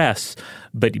stress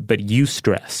but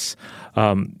eustress.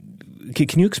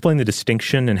 Can you explain the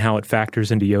distinction and how it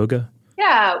factors into yoga?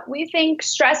 Yeah, we think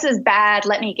stress is bad.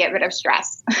 Let me get rid of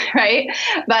stress, right?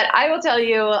 But I will tell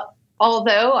you,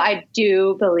 although I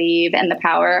do believe in the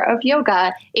power of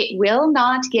yoga, it will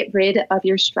not get rid of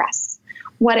your stress.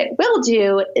 What it will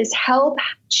do is help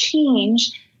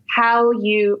change how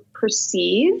you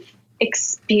perceive,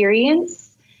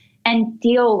 experience, and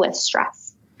deal with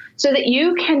stress, so that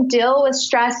you can deal with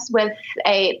stress with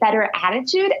a better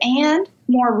attitude and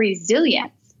more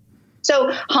resilience.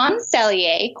 So Hans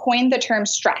Selye coined the term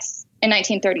stress in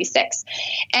 1936,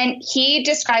 and he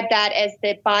described that as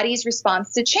the body's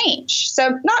response to change.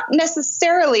 So not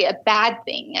necessarily a bad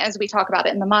thing as we talk about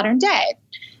it in the modern day.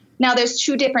 Now, there's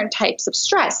two different types of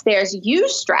stress. There's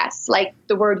eustress, like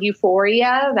the word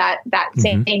euphoria, that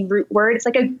same root word. It's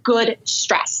like a good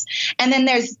stress. And then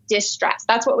there's distress.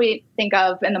 That's what we think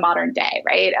of in the modern day,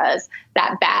 right, as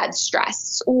that bad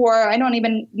stress. Or I don't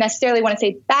even necessarily want to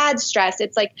say bad stress.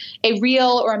 It's like a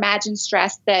real or imagined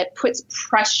stress that puts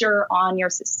pressure on your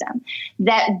system,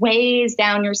 that weighs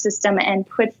down your system and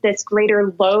puts this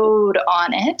greater load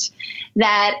on it,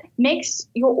 that makes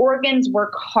your organs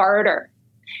work harder,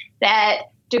 that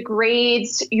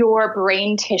degrades your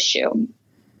brain tissue,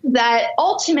 that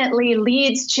ultimately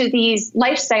leads to these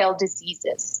lifestyle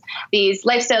diseases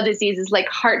like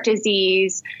heart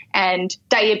disease and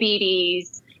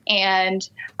diabetes and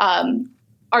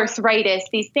arthritis,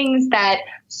 these things that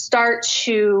start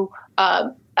to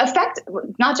that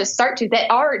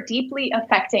are deeply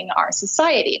affecting our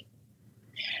society.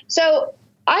 So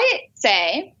I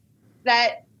say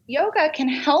that yoga can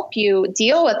help you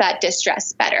deal with that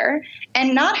distress better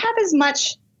and not have as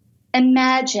much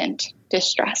imagined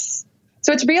distress.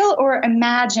 So it's real or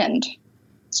imagined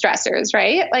stressors,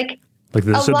 right? Like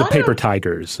the paper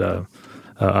tigers of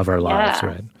our lives,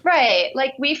 right? Right.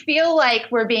 Like we feel like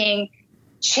we're being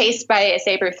chased by a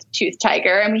saber-toothed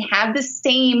tiger, and we have the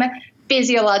same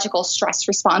physiological stress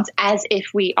response as if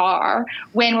we are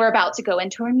when we're about to go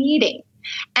into a meeting.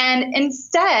 And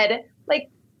instead,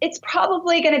 it's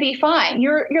probably going to be fine.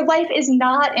 Your life is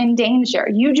not in danger.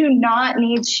 You do not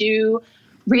need to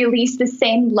release the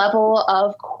same level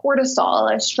of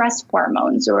cortisol or stress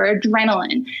hormones or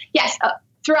adrenaline. Yes,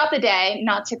 throughout the day,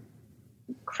 not to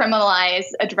criminalize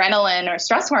adrenaline or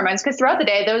stress hormones, because throughout the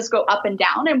day, those go up and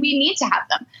down, and we need to have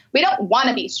them. We don't want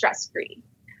to be stress-free.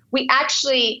 We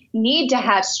actually need to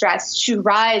have stress to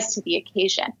rise to the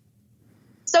occasion.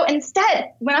 So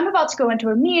instead, when I'm about to go into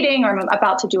a meeting or I'm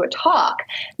about to do a talk,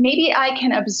 maybe I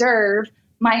can observe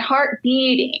my heart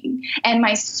beating and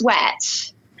my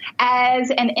sweat as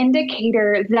an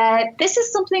indicator that this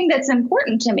is something that's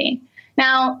important to me.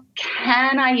 Now,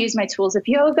 can I use my tools of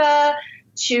yoga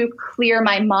to clear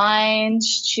my mind,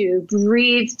 to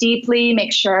breathe deeply,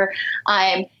 make sure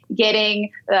I'm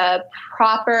getting the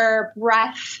proper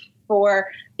breath for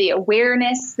the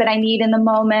awareness that I need in the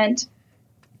moment?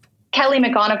 Kelly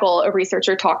McGonigal, a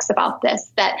researcher, talks about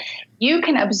this, that you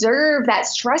can observe that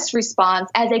stress response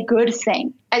as a good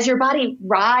thing, as your body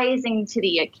rising to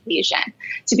the occasion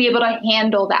to be able to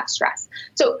handle that stress.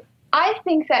 So I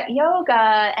think that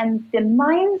yoga and the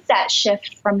mindset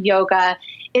shift from yoga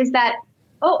is that,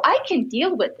 I can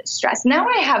deal with this stress. Now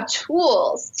I have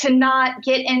tools to not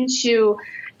get into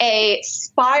a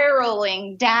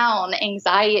spiraling down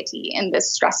anxiety in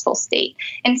this stressful state.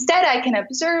 Instead, I can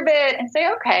observe it and say,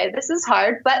 okay, this is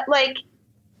hard, but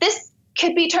this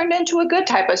could be turned into a good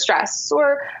type of stress.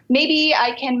 Or maybe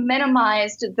I can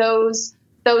minimize those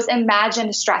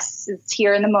imagined stresses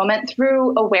here in the moment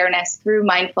through awareness, through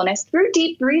mindfulness, through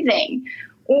deep breathing,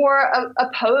 or a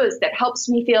pose that helps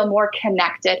me feel more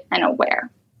connected and aware.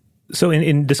 So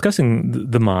in discussing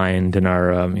the mind and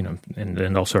our,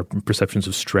 and also our perceptions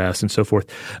of stress and so forth,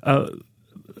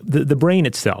 the brain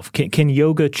itself, can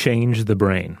yoga change the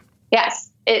brain?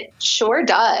 Yes, it sure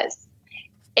does.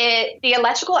 The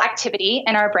electrical activity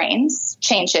in our brains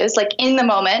changes, like in the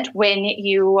moment when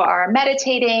you are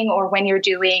meditating or when you're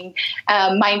doing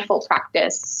mindful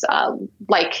practice,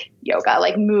 like yoga,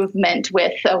 like movement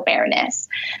with awareness.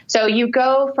 So you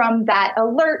go from that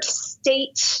alert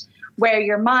state where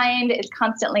your mind is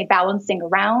constantly balancing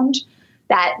around,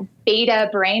 that beta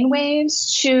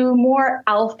brainwaves, to more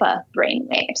alpha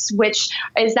brainwaves, which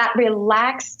is that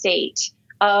relaxed state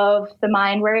of the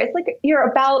mind where it's like you're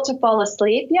about to fall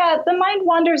asleep. Yeah, the mind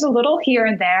wanders a little here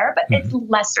and there, but it's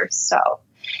lesser so.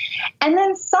 And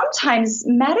then sometimes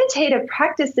meditative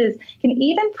practices can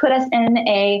even put us in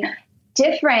a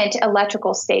different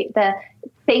electrical state, the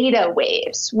theta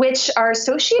waves, which are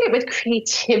associated with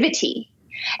creativity.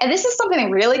 And this is something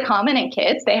really common in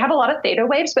kids. They have a lot of theta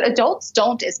waves, but adults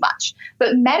don't as much.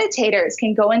 But meditators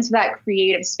can go into that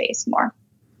creative space more.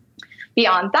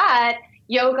 Beyond that,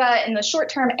 yoga in the short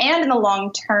term and in the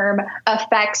long term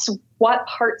affects what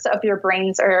parts of your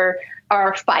brains are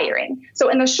firing. So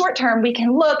in the short term, we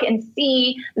can look and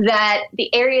see that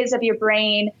the areas of your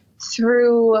brain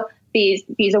through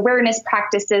these awareness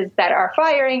practices that are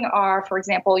firing are, for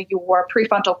example, your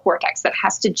prefrontal cortex. That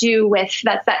has to do with,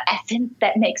 that's that essence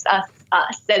that makes us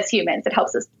as humans. It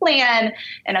helps us plan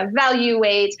and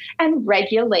evaluate and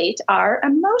regulate our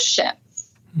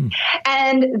emotions.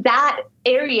 And that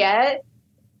area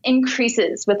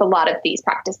increases with a lot of these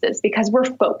practices because we're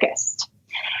focused.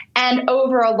 And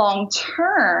over a long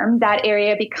term, that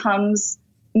area becomes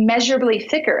measurably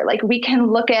thicker. Like we can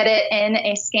look at it in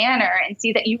a scanner and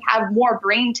see that you have more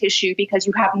brain tissue because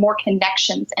you have more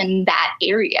connections in that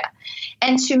area.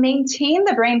 And to maintain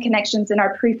the brain connections in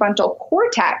our prefrontal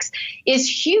cortex is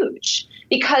huge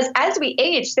because as we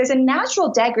age, there's a natural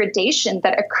degradation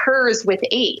that occurs with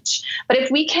age. But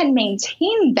if we can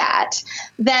maintain that,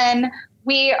 then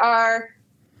we are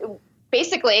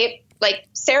basically like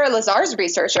Sarah Lazar's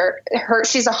researcher,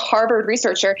 she's a Harvard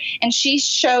researcher, and she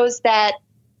shows that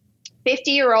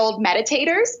 50-year-old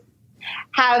meditators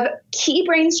have key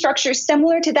brain structures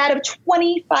similar to that of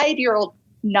 25-year-old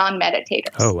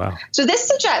non-meditators. Oh, wow. So this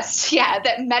suggests,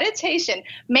 that meditation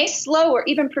may slow or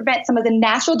even prevent some of the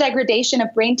natural degradation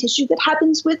of brain tissue that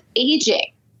happens with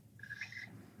aging.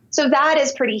 So that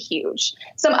is pretty huge.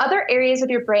 Some other areas of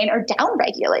your brain are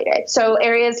downregulated. So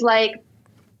areas like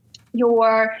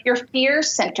your fear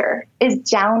center is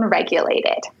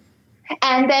downregulated.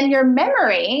 And then your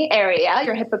memory area,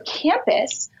 your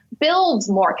hippocampus, builds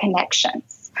more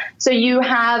connections. So you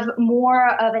have more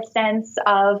of a sense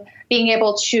of being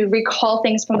able to recall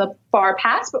things from the far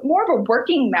past, but more of a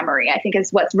working memory, I think,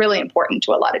 is what's really important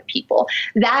to a lot of people.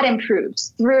 That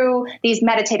improves through these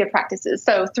meditative practices,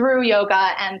 so through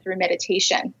yoga and through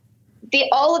meditation.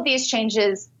 All of these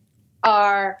changes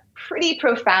are pretty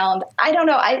profound. I don't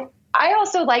know. I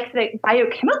also like the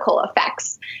biochemical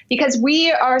effects because we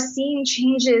are seeing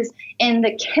changes in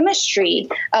the chemistry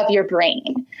of your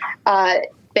brain.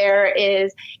 There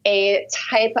is a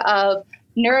type of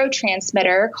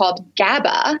neurotransmitter called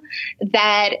GABA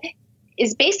that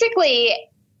is basically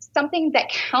something that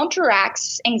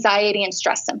counteracts anxiety and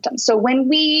stress symptoms. So when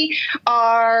we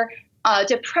are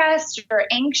depressed or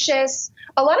anxious,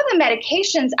 a lot of the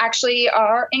medications actually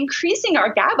are increasing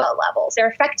our GABA levels. They're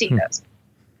affecting those.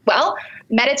 Well,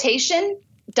 meditation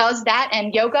does that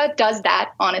and yoga does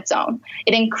that on its own.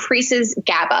 It increases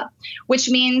GABA, which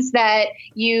means that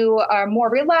you are more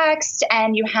relaxed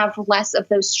and you have less of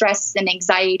those stress and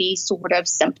anxiety sort of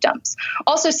symptoms.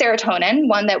 Also serotonin,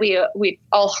 one that we've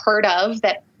all heard of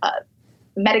that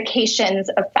medications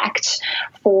affect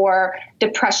for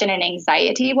depression and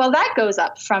anxiety. Well, that goes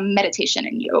up from meditation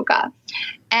and yoga.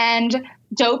 And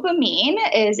dopamine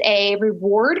is a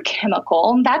reward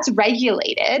chemical that's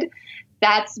regulated.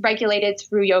 That's regulated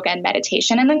through yoga and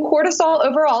meditation. And then cortisol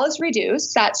overall is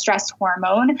reduced, that stress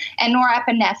hormone, and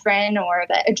norepinephrine, or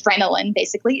the adrenaline,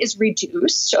 basically, is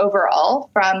reduced overall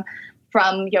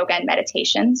from yoga and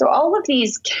meditation. So all of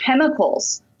these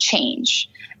chemicals change.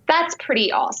 That's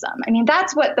pretty awesome. I mean,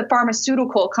 that's what the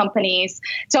pharmaceutical companies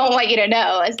don't want you to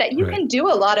know, is that you can do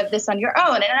a lot of this on your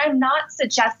own. And I'm not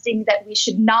suggesting that we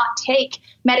should not take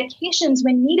medications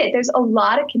when needed. There's a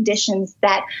lot of conditions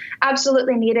that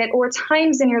absolutely need it, or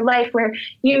times in your life where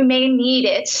you may need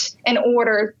it in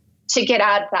order to get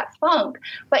out of that funk.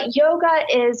 But yoga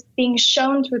is being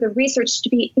shown through the research to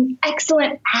be an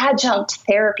excellent adjunct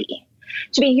therapy,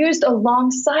 to be used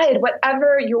alongside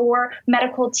whatever your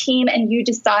medical team and you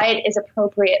decide is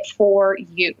appropriate for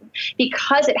you,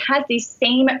 because it has these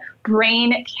same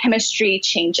brain chemistry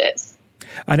changes.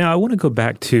 I want to go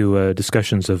back to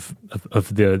discussions of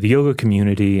the yoga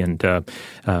community and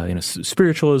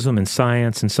spiritualism and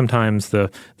science, and sometimes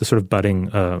the sort of butting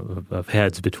of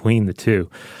heads between the two.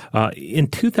 In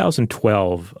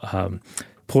 2012,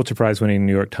 Pulitzer Prize-winning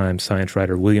New York Times science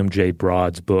writer William J.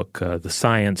 Broad's book, The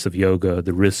Science of Yoga,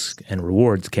 The Risks and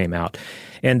Rewards, came out.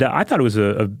 And I thought it was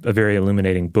a very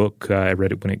illuminating book. I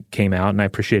read it when it came out, and I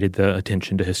appreciated the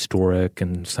attention to historic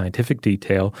and scientific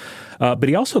detail. But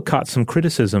he also caught some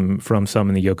criticism from some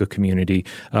in the yoga community,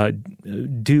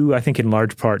 due, I think, in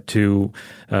large part to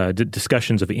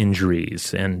discussions of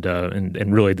injuries and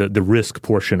really the risk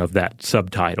portion of that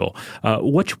subtitle.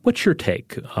 What's your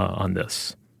take on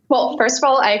this? Well, first of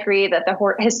all, I agree that the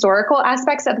historical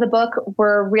aspects of the book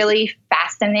were really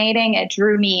fascinating. It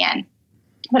drew me in.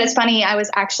 But it's funny, I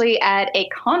was actually at a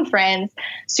conference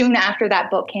soon after that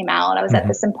book came out. I was at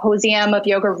the Symposium of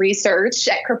Yoga Research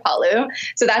at Kripalu.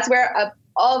 So that's where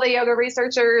all the yoga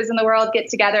researchers in the world get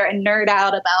together and nerd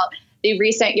out about the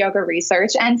recent yoga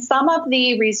research. And some of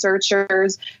the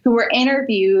researchers who were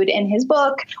interviewed in his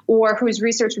book or whose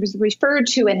research was referred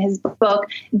to in his book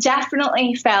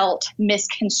definitely felt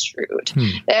misconstrued.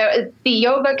 The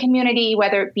yoga community,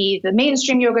 whether it be the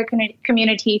mainstream yoga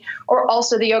community or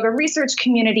also the yoga research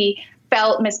community,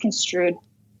 felt misconstrued.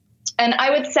 And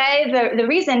I would say the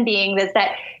reason being is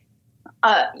that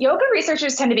yoga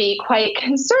researchers tend to be quite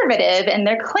conservative in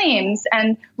their claims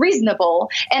and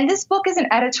reasonable. And this book is an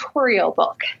editorial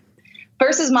book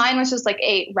versus mine, which is like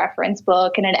a reference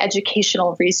book and an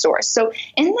educational resource. So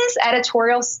in this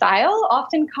editorial style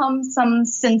often comes some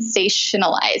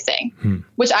sensationalizing,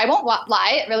 which I won't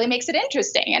lie, it really makes it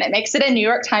interesting. And it makes it a New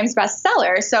York Times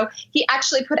bestseller. So he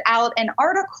actually put out an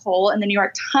article in the New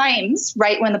York Times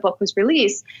right when the book was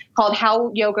released called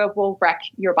How Yoga Will Wreck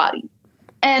Your Body.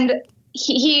 And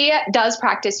he does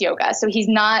practice yoga, so he's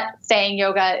not saying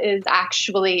yoga is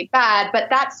actually bad, but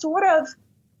that sort of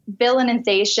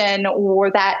villainization or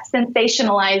that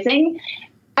sensationalizing,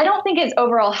 I don't think is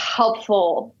overall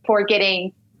helpful for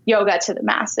getting yoga to the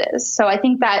masses. So I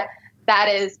think that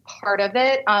is part of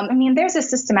it. There's a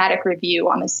systematic review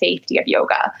on the safety of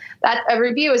yoga. That a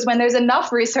review is when there's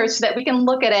enough research that we can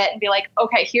look at it and be like,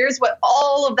 okay, here's what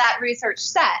all of that research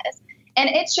says. And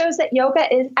it shows that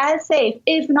yoga is as safe,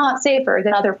 if not safer,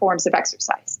 than other forms of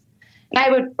exercise. And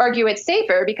I would argue it's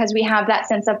safer because we have that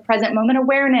sense of present moment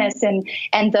awareness and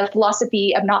the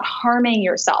philosophy of not harming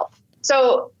yourself.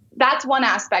 So that's one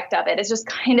aspect of it. It's just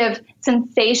kind of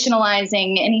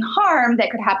sensationalizing any harm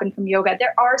that could happen from yoga.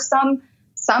 There are some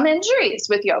injuries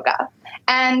with yoga.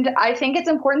 And I think it's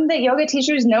important that yoga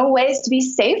teachers know ways to be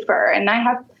safer. And I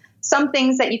have some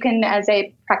things that you can, as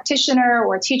a practitioner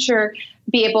or a teacher,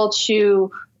 be able to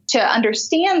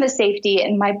understand the safety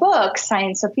in my book,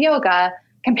 Science of Yoga,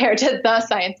 compared to The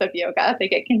Science of Yoga. They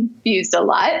get confused a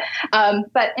lot.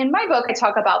 But in my book, I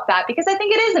talk about that because I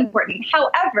think it is important.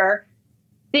 However,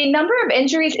 the number of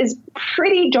injuries is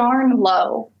pretty darn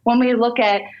low when we look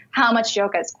at how much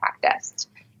yoga is practiced.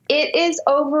 It is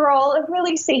overall a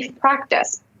really safe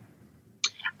practice.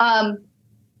 And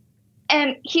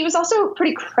he was also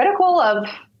pretty critical of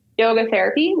yoga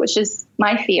therapy, which is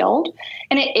my field,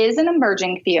 and it is an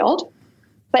emerging field.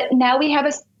 But now we have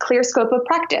a clear scope of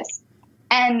practice.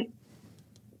 And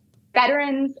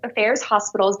Veterans Affairs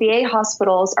hospitals, VA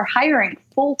hospitals, are hiring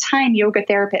full-time yoga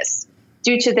therapists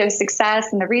due to the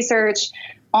success and the research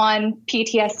on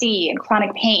PTSD and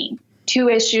chronic pain, two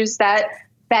issues that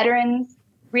veterans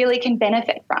really can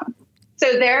benefit from.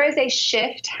 So there is a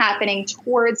shift happening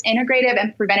towards integrative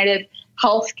and preventative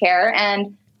healthcare,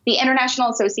 and the International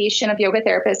Association of Yoga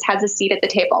Therapists has a seat at the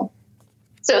table.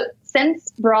 So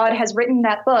since Broad has written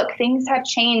that book, things have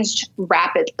changed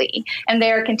rapidly, and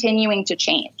they're continuing to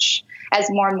change as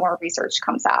more and more research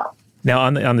comes out. Now,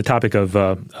 on the topic of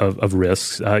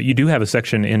risks, you do have a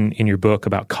section in your book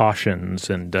about cautions,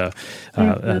 and that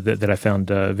I found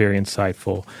very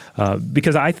insightful,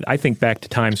 because I think back to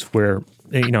times where,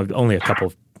 only a couple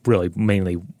of, really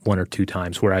mainly one or two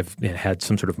times where I've had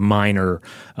some sort of minor,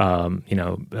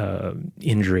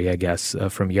 injury, I guess,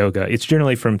 from yoga. It's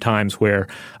generally from times where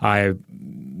I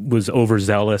was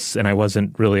overzealous and I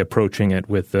wasn't really approaching it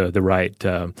with the right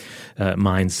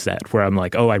mindset, where I'm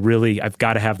like, I've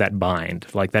got to have that bind.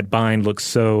 Like, that bind looks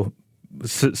so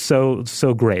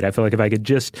great. I feel like if I could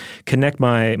just connect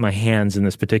my hands in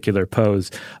this particular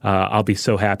pose, I'll be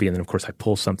so happy. And then, of course, I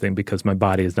pull something because my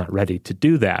body is not ready to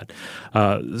do that.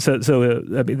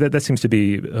 That seems to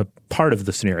be a part of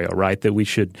the scenario, right? That we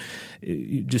should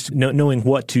just knowing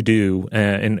what to do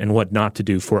and what not to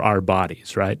do for our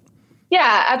bodies, right?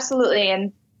 Yeah, absolutely.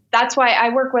 And that's why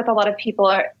I work with a lot of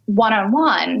people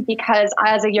one-on-one, because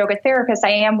as a yoga therapist,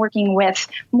 I am working with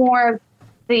more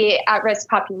the at-risk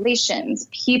populations,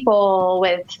 people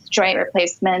with joint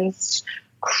replacements,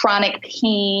 chronic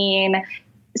pain,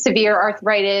 severe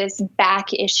arthritis,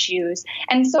 back issues.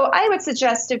 And so I would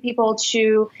suggest to people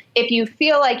to, if you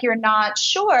feel like you're not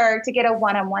sure, to get a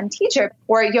one-on-one teacher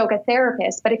or a yoga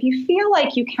therapist. But if you feel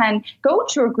like you can go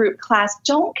to a group class,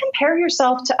 don't compare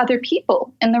yourself to other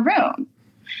people in the room.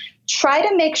 Try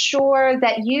to make sure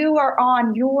that you are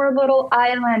on your little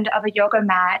island of a yoga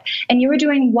mat and you are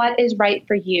doing what is right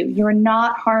for you. You're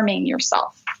not harming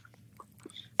yourself.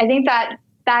 I think that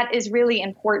is really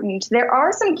important. There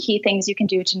are some key things you can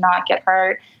do to not get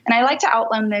hurt. And I like to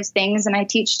outline those things, and I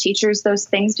teach teachers those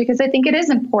things because I think it is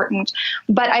important.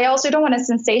 But I also don't want to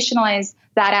sensationalize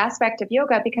that aspect of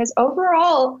yoga, because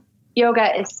overall,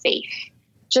 yoga is safe.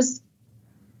 Just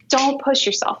don't push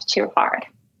yourself too hard.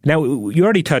 Now, you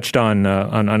already touched on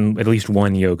at least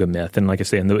one yoga myth, and like I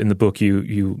say, in the book,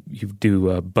 you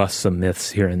do bust some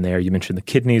myths here and there. You mentioned the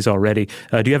kidneys already.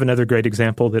 Do you have another great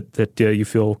example that you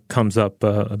feel comes up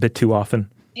a bit too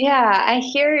often? Yeah, I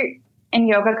hear in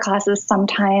yoga classes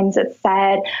sometimes it's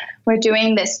said, we're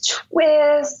doing this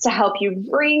twist to help you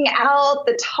bring out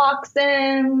the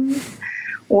toxins.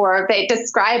 Or they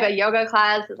describe a yoga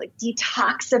class as like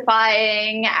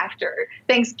detoxifying after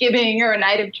Thanksgiving or a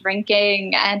night of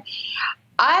drinking. And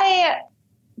I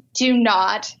do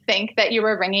not think that you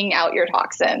are wringing out your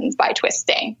toxins by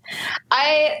twisting.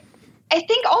 I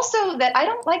think also that I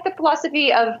don't like the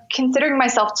philosophy of considering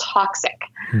myself toxic.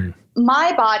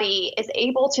 My body is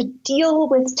able to deal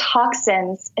with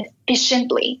toxins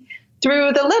efficiently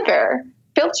through the liver,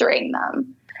 filtering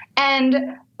them.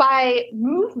 And by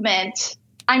movement,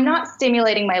 I'm not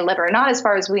stimulating my liver, not as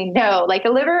far as we know. Like, the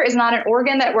liver is not an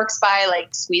organ that works by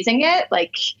like squeezing it.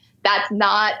 Like, that's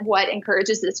not what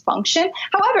encourages this function.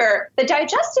 However, the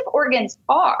digestive organs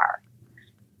are.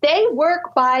 They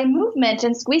work by movement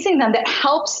and squeezing them that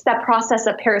helps that process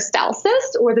of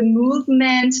peristalsis, or the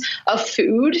movement of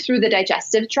food through the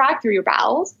digestive tract, through your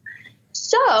bowels.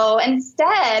 So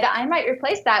instead, I might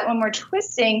replace that when we're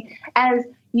twisting as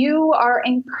you are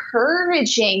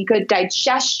encouraging good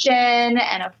digestion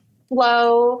and a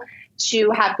flow to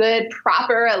have good,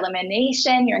 proper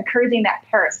elimination. You're encouraging that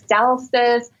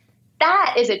peristalsis.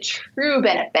 That is a true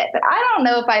benefit. But I don't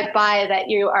know if I buy that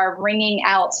you are wringing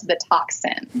out the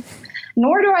toxin,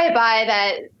 nor do I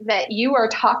buy that you are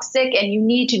toxic and you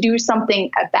need to do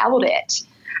something about it.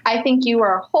 I think you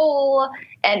are whole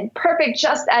and perfect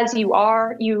just as you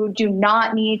are. You do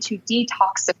not need to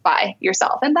detoxify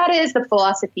yourself. And that is the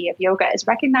philosophy of yoga, is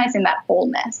recognizing that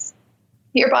wholeness.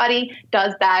 Your body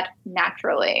does that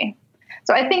naturally.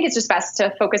 So I think it's just best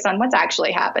to focus on what's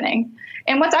actually happening.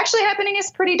 And what's actually happening is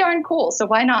pretty darn cool. So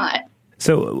why not?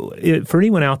 So for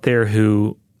anyone out there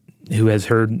who has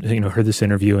heard this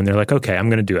interview and they're like, okay, I'm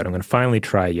going to do it. I'm going to finally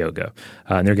try yoga.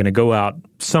 And they're going to go out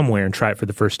somewhere and try it for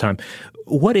the first time.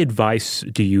 What advice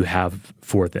do you have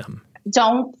for them?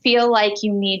 Don't feel like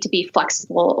you need to be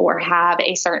flexible or have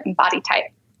a certain body type.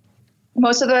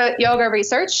 Most of the yoga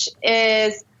research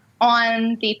is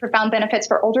on the profound benefits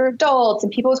for older adults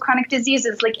and people with chronic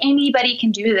diseases. Like, anybody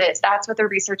can do this. That's what the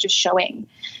research is showing.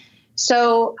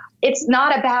 So it's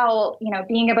not about,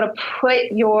 being able to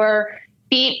put your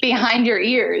feet behind your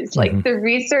ears. Like, the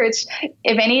research,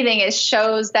 if anything,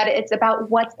 shows that it's about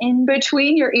what's in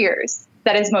between your ears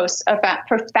that is most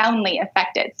profoundly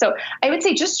affected. So I would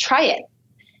say just try it.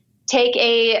 Take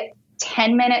a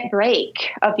 10-minute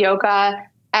break of yoga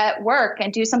at work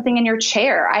and do something in your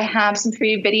chair. I have some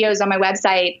free videos on my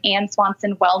website,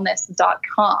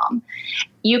 AnnSwansonWellness.com.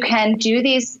 You can do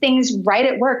these things right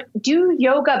at work. Do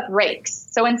yoga breaks.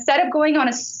 So instead of going on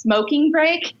a smoking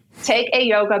break, take a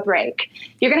yoga break.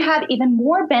 You're going to have even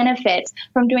more benefits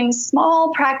from doing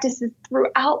small practices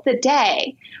throughout the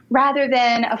day rather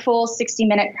than a full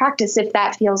 60-minute practice if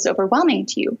that feels overwhelming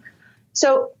to you.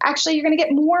 So actually, you're going to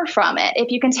get more from it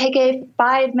if you can take a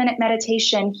 5-minute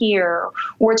meditation here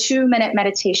or 2-minute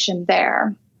meditation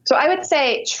there. So I would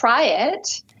say try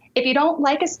it. If you don't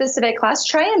like a specific class,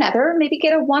 try another. Maybe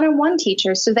get a one-on-one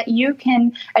teacher so that you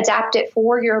can adapt it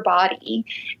for your body.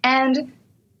 And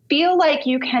feel like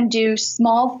you can do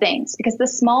small things, because the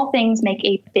small things make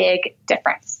a big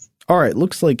difference. All right,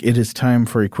 looks like it is time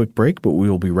for a quick break, but we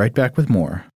will be right back with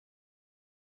more.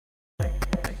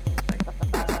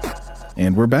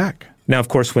 And we're back. Now, of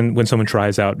course, when someone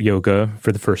tries out yoga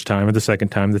for the first time or the second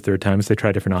time, the third time, as they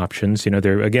try different options,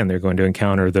 they're going to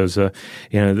encounter those,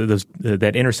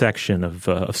 that intersection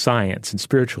of science and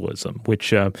spiritualism,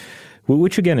 which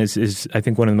again is I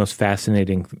think one of the most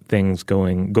fascinating things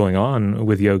going on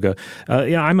with yoga.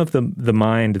 I'm of the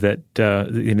mind that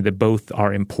that both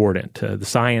are important. The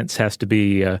science has to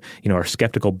be our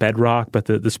skeptical bedrock, but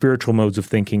the spiritual modes of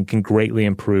thinking can greatly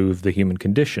improve the human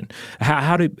condition.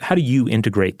 How do you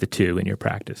integrate the two in your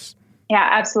practice? Yeah,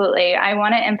 absolutely. I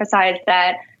want to emphasize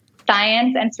that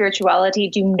science and spirituality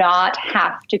do not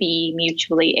have to be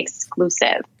mutually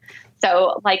exclusive.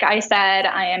 So like I said,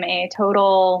 I am a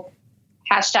total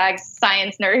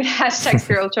 #science nerd,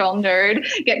 #spiritual nerd,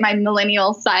 get my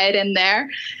millennial side in there.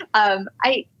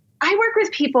 I work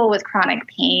with people with chronic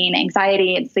pain,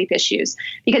 anxiety, and sleep issues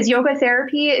because yoga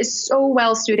therapy is so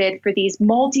well suited for these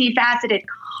multifaceted,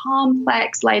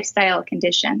 complex lifestyle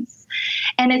conditions.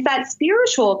 And it's that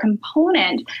spiritual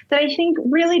component that I think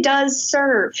really does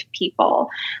serve people.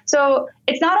 So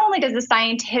it's not only does the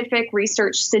scientific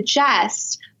research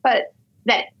suggest, but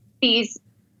that these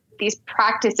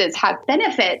practices have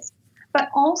benefits, but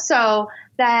also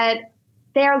that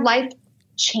they're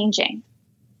life-changing.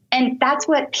 And that's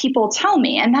what people tell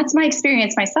me. And that's my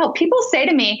experience myself. People say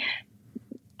to me,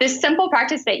 this simple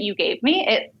practice that you gave me,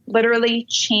 it literally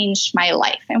changed my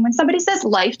life. And when somebody says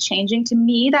life-changing, to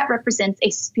me, that represents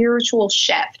a spiritual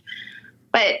shift.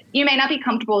 But you may not be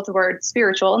comfortable with the word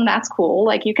spiritual, and that's cool.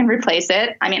 Like you can replace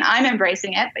it. I mean, I'm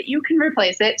embracing it, but you can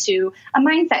replace it to a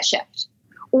mindset shift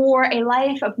or a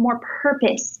life of more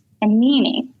purpose and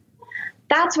meaning.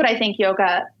 That's what I think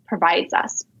yoga provides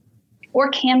us or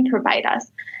can provide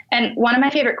us. And one of my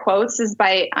favorite quotes is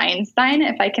by Einstein,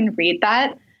 if I can read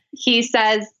that. He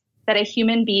says that a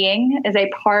human being is a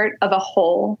part of a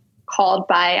whole called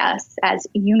by us as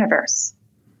universe,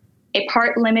 a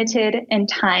part limited in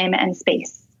time and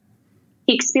space.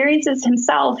 He experiences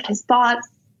himself, his thoughts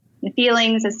and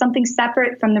feelings as something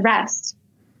separate from the rest,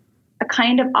 a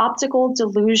kind of optical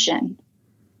delusion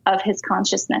of his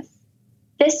consciousness.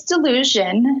 This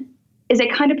delusion is a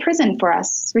kind of prison for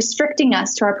us, restricting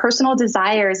us to our personal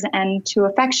desires and to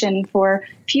affection for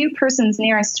few persons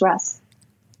nearest to us.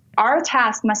 Our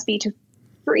task must be to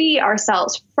free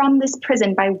ourselves from this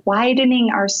prison by widening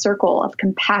our circle of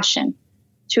compassion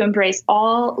to embrace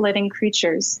all living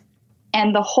creatures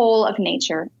and the whole of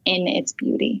nature in its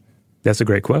beauty. That's a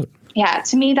great quote. Yeah,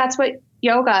 to me, that's what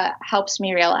yoga helps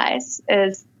me realize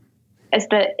is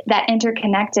that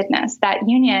interconnectedness, that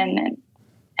union.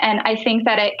 And I think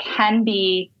that it can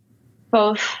be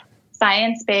both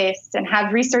science-based and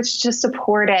have research to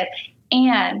support it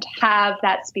and have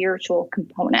that spiritual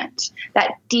component,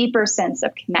 that deeper sense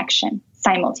of connection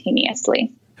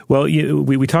simultaneously. Well,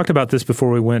 we talked about this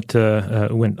before we went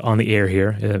on the air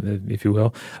here, if you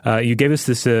will. You gave us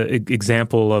this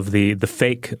example of the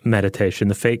fake meditation,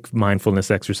 the fake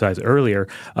mindfulness exercise earlier.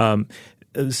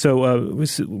 So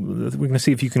we're going to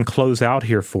see if you can close out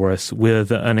here for us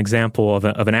with an example of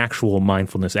an actual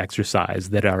mindfulness exercise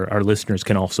that our listeners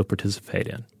can also participate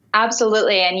in.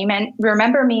 Absolutely. And you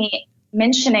remember me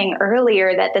mentioning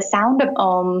earlier that the sound of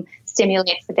Om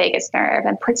stimulates the vagus nerve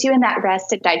and puts you in that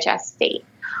rest and digest state.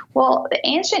 Well, the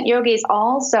ancient yogis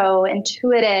also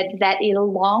intuited that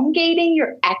elongating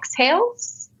your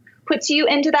exhales puts you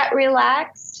into that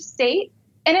relaxed state.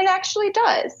 And it actually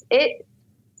does. It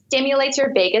stimulates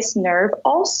your vagus nerve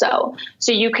also.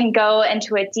 So you can go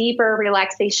into a deeper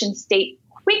relaxation state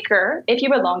quicker if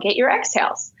you elongate your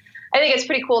exhales. I think it's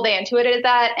pretty cool they intuited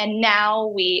that. And now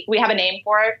we have a name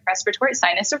for it, respiratory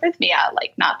sinus arrhythmia.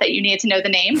 Like, not that you need to know the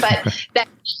name, but that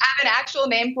we have an actual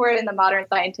name for it in the modern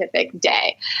scientific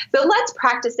day. So let's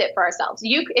practice it for ourselves.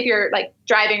 If you're like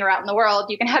driving around in the world,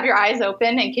 you can have your eyes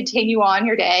open and continue on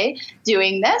your day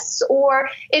doing this. Or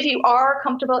if you are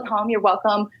comfortable at home, you're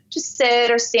welcome to sit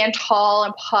or stand tall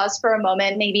and pause for a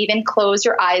moment, maybe even close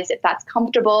your eyes if that's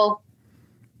comfortable.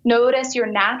 Notice your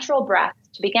natural breath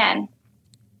to begin.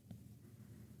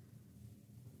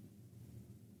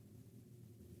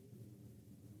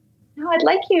 Now I'd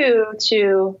like you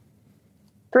to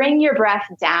bring your breath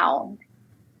down.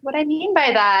 What I mean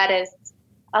by that is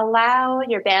allow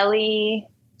your belly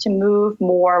to move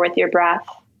more with your breath,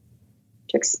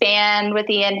 to expand with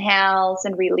the inhales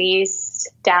and release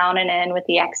down and in with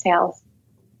the exhales.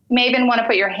 You may even want to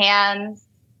put your hands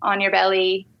on your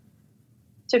belly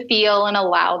to feel and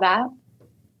allow that.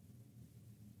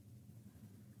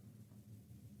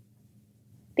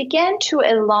 Begin to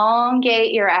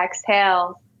elongate your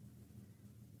exhales,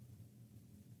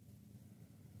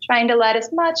 trying to let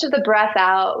as much of the breath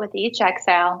out with each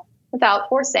exhale without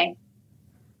forcing.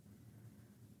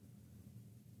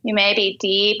 You may be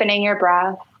deepening your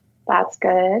breath. That's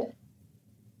good.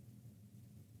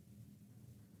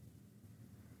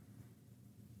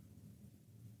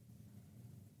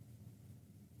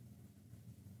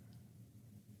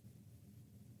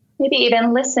 Maybe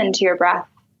even listen to your breath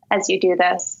as you do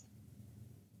this.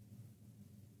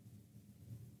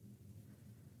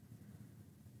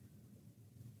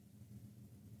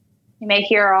 You may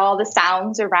hear all the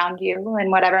sounds around you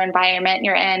in whatever environment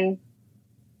you're in.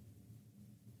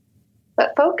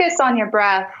 But focus on your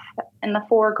breath in the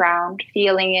foreground,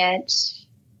 feeling it,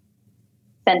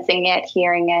 sensing it,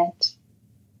 hearing it.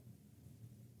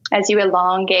 As you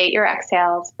elongate your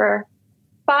exhales for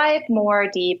 5 more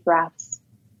deep breaths.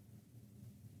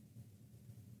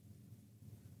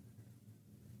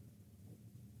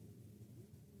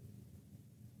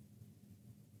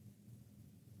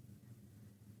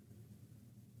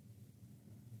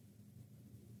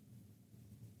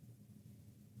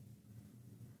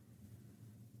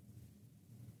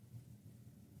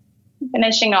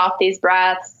 Finishing off these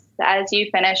breaths, as you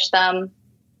finish them,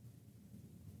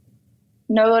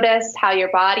 notice how your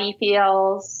body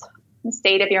feels, the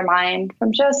state of your mind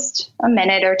from just a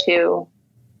minute or two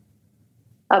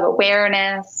of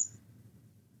awareness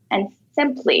and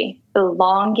simply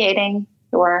elongating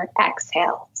your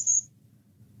exhales.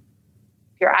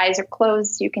 If your eyes are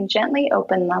closed, you can gently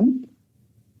open them.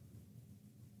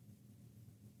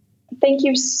 Thank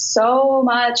you so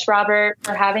much, Robert,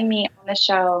 for having me on the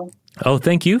show. Oh,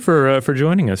 thank you for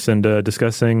joining us and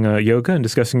discussing yoga and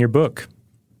discussing your book.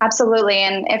 Absolutely.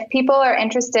 And if people are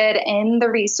interested in the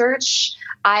research,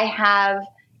 I have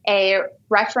a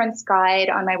reference guide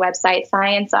on my website,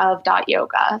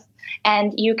 scienceof.yoga,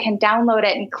 and you can download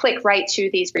it and click right to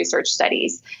these research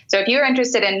studies. So if you're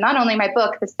interested in not only my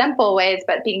book, The Simple Ways,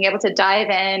 but being able to dive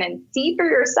in and see for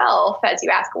yourself as you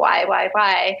ask why,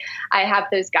 I have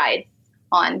those guides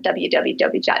on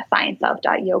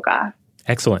www.scienceof.yoga.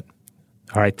 Excellent.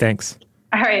 All right, thanks.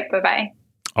 All right, bye-bye.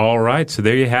 All right, so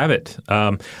there you have it.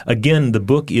 Again, the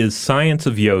book is Science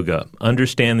of Yoga,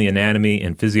 Understand the Anatomy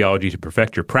and Physiology to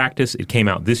Perfect Your Practice. It came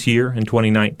out this year in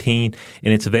 2019,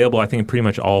 and it's available, I think, in pretty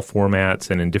much all formats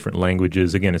and in different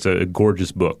languages. Again, it's a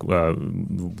gorgeous book.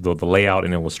 The layout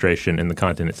and illustration and the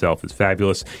content itself is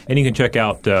fabulous. And you can check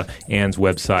out Anne's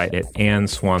website at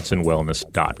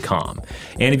anneswansonwellness.com.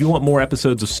 And if you want more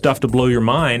episodes of Stuff to Blow Your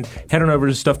Mind, head on over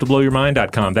to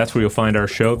stufftoblowyourmind.com. That's where you'll find our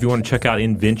show. If you want to check out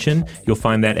Invention, you'll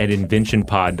find that at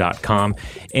inventionpod.com.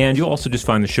 And you'll also just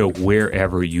find the show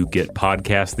wherever you get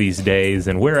podcasts these days,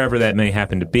 and wherever that may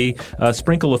happen to be.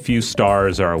 Sprinkle a few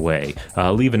stars our way.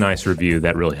 Leave a nice review.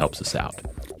 That really helps us out.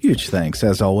 Huge thanks,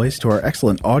 as always, to our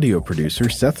excellent audio producer,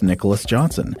 Seth Nicholas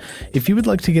Johnson. If you would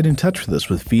like to get in touch with us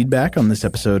with feedback on this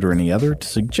episode or any other, to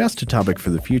suggest a topic for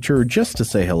the future, or just to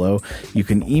say hello, you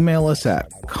can email us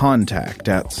at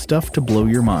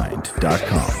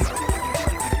contact@stufftoblowyourmind.com.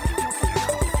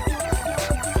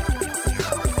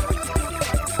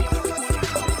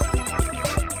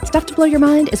 Stuff to Blow Your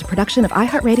Mind is a production of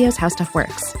iHeartRadio's How Stuff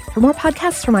Works. For more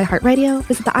podcasts from iHeartRadio,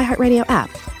 visit the iHeartRadio app,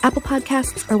 Apple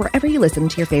Podcasts, or wherever you listen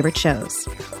to your favorite shows.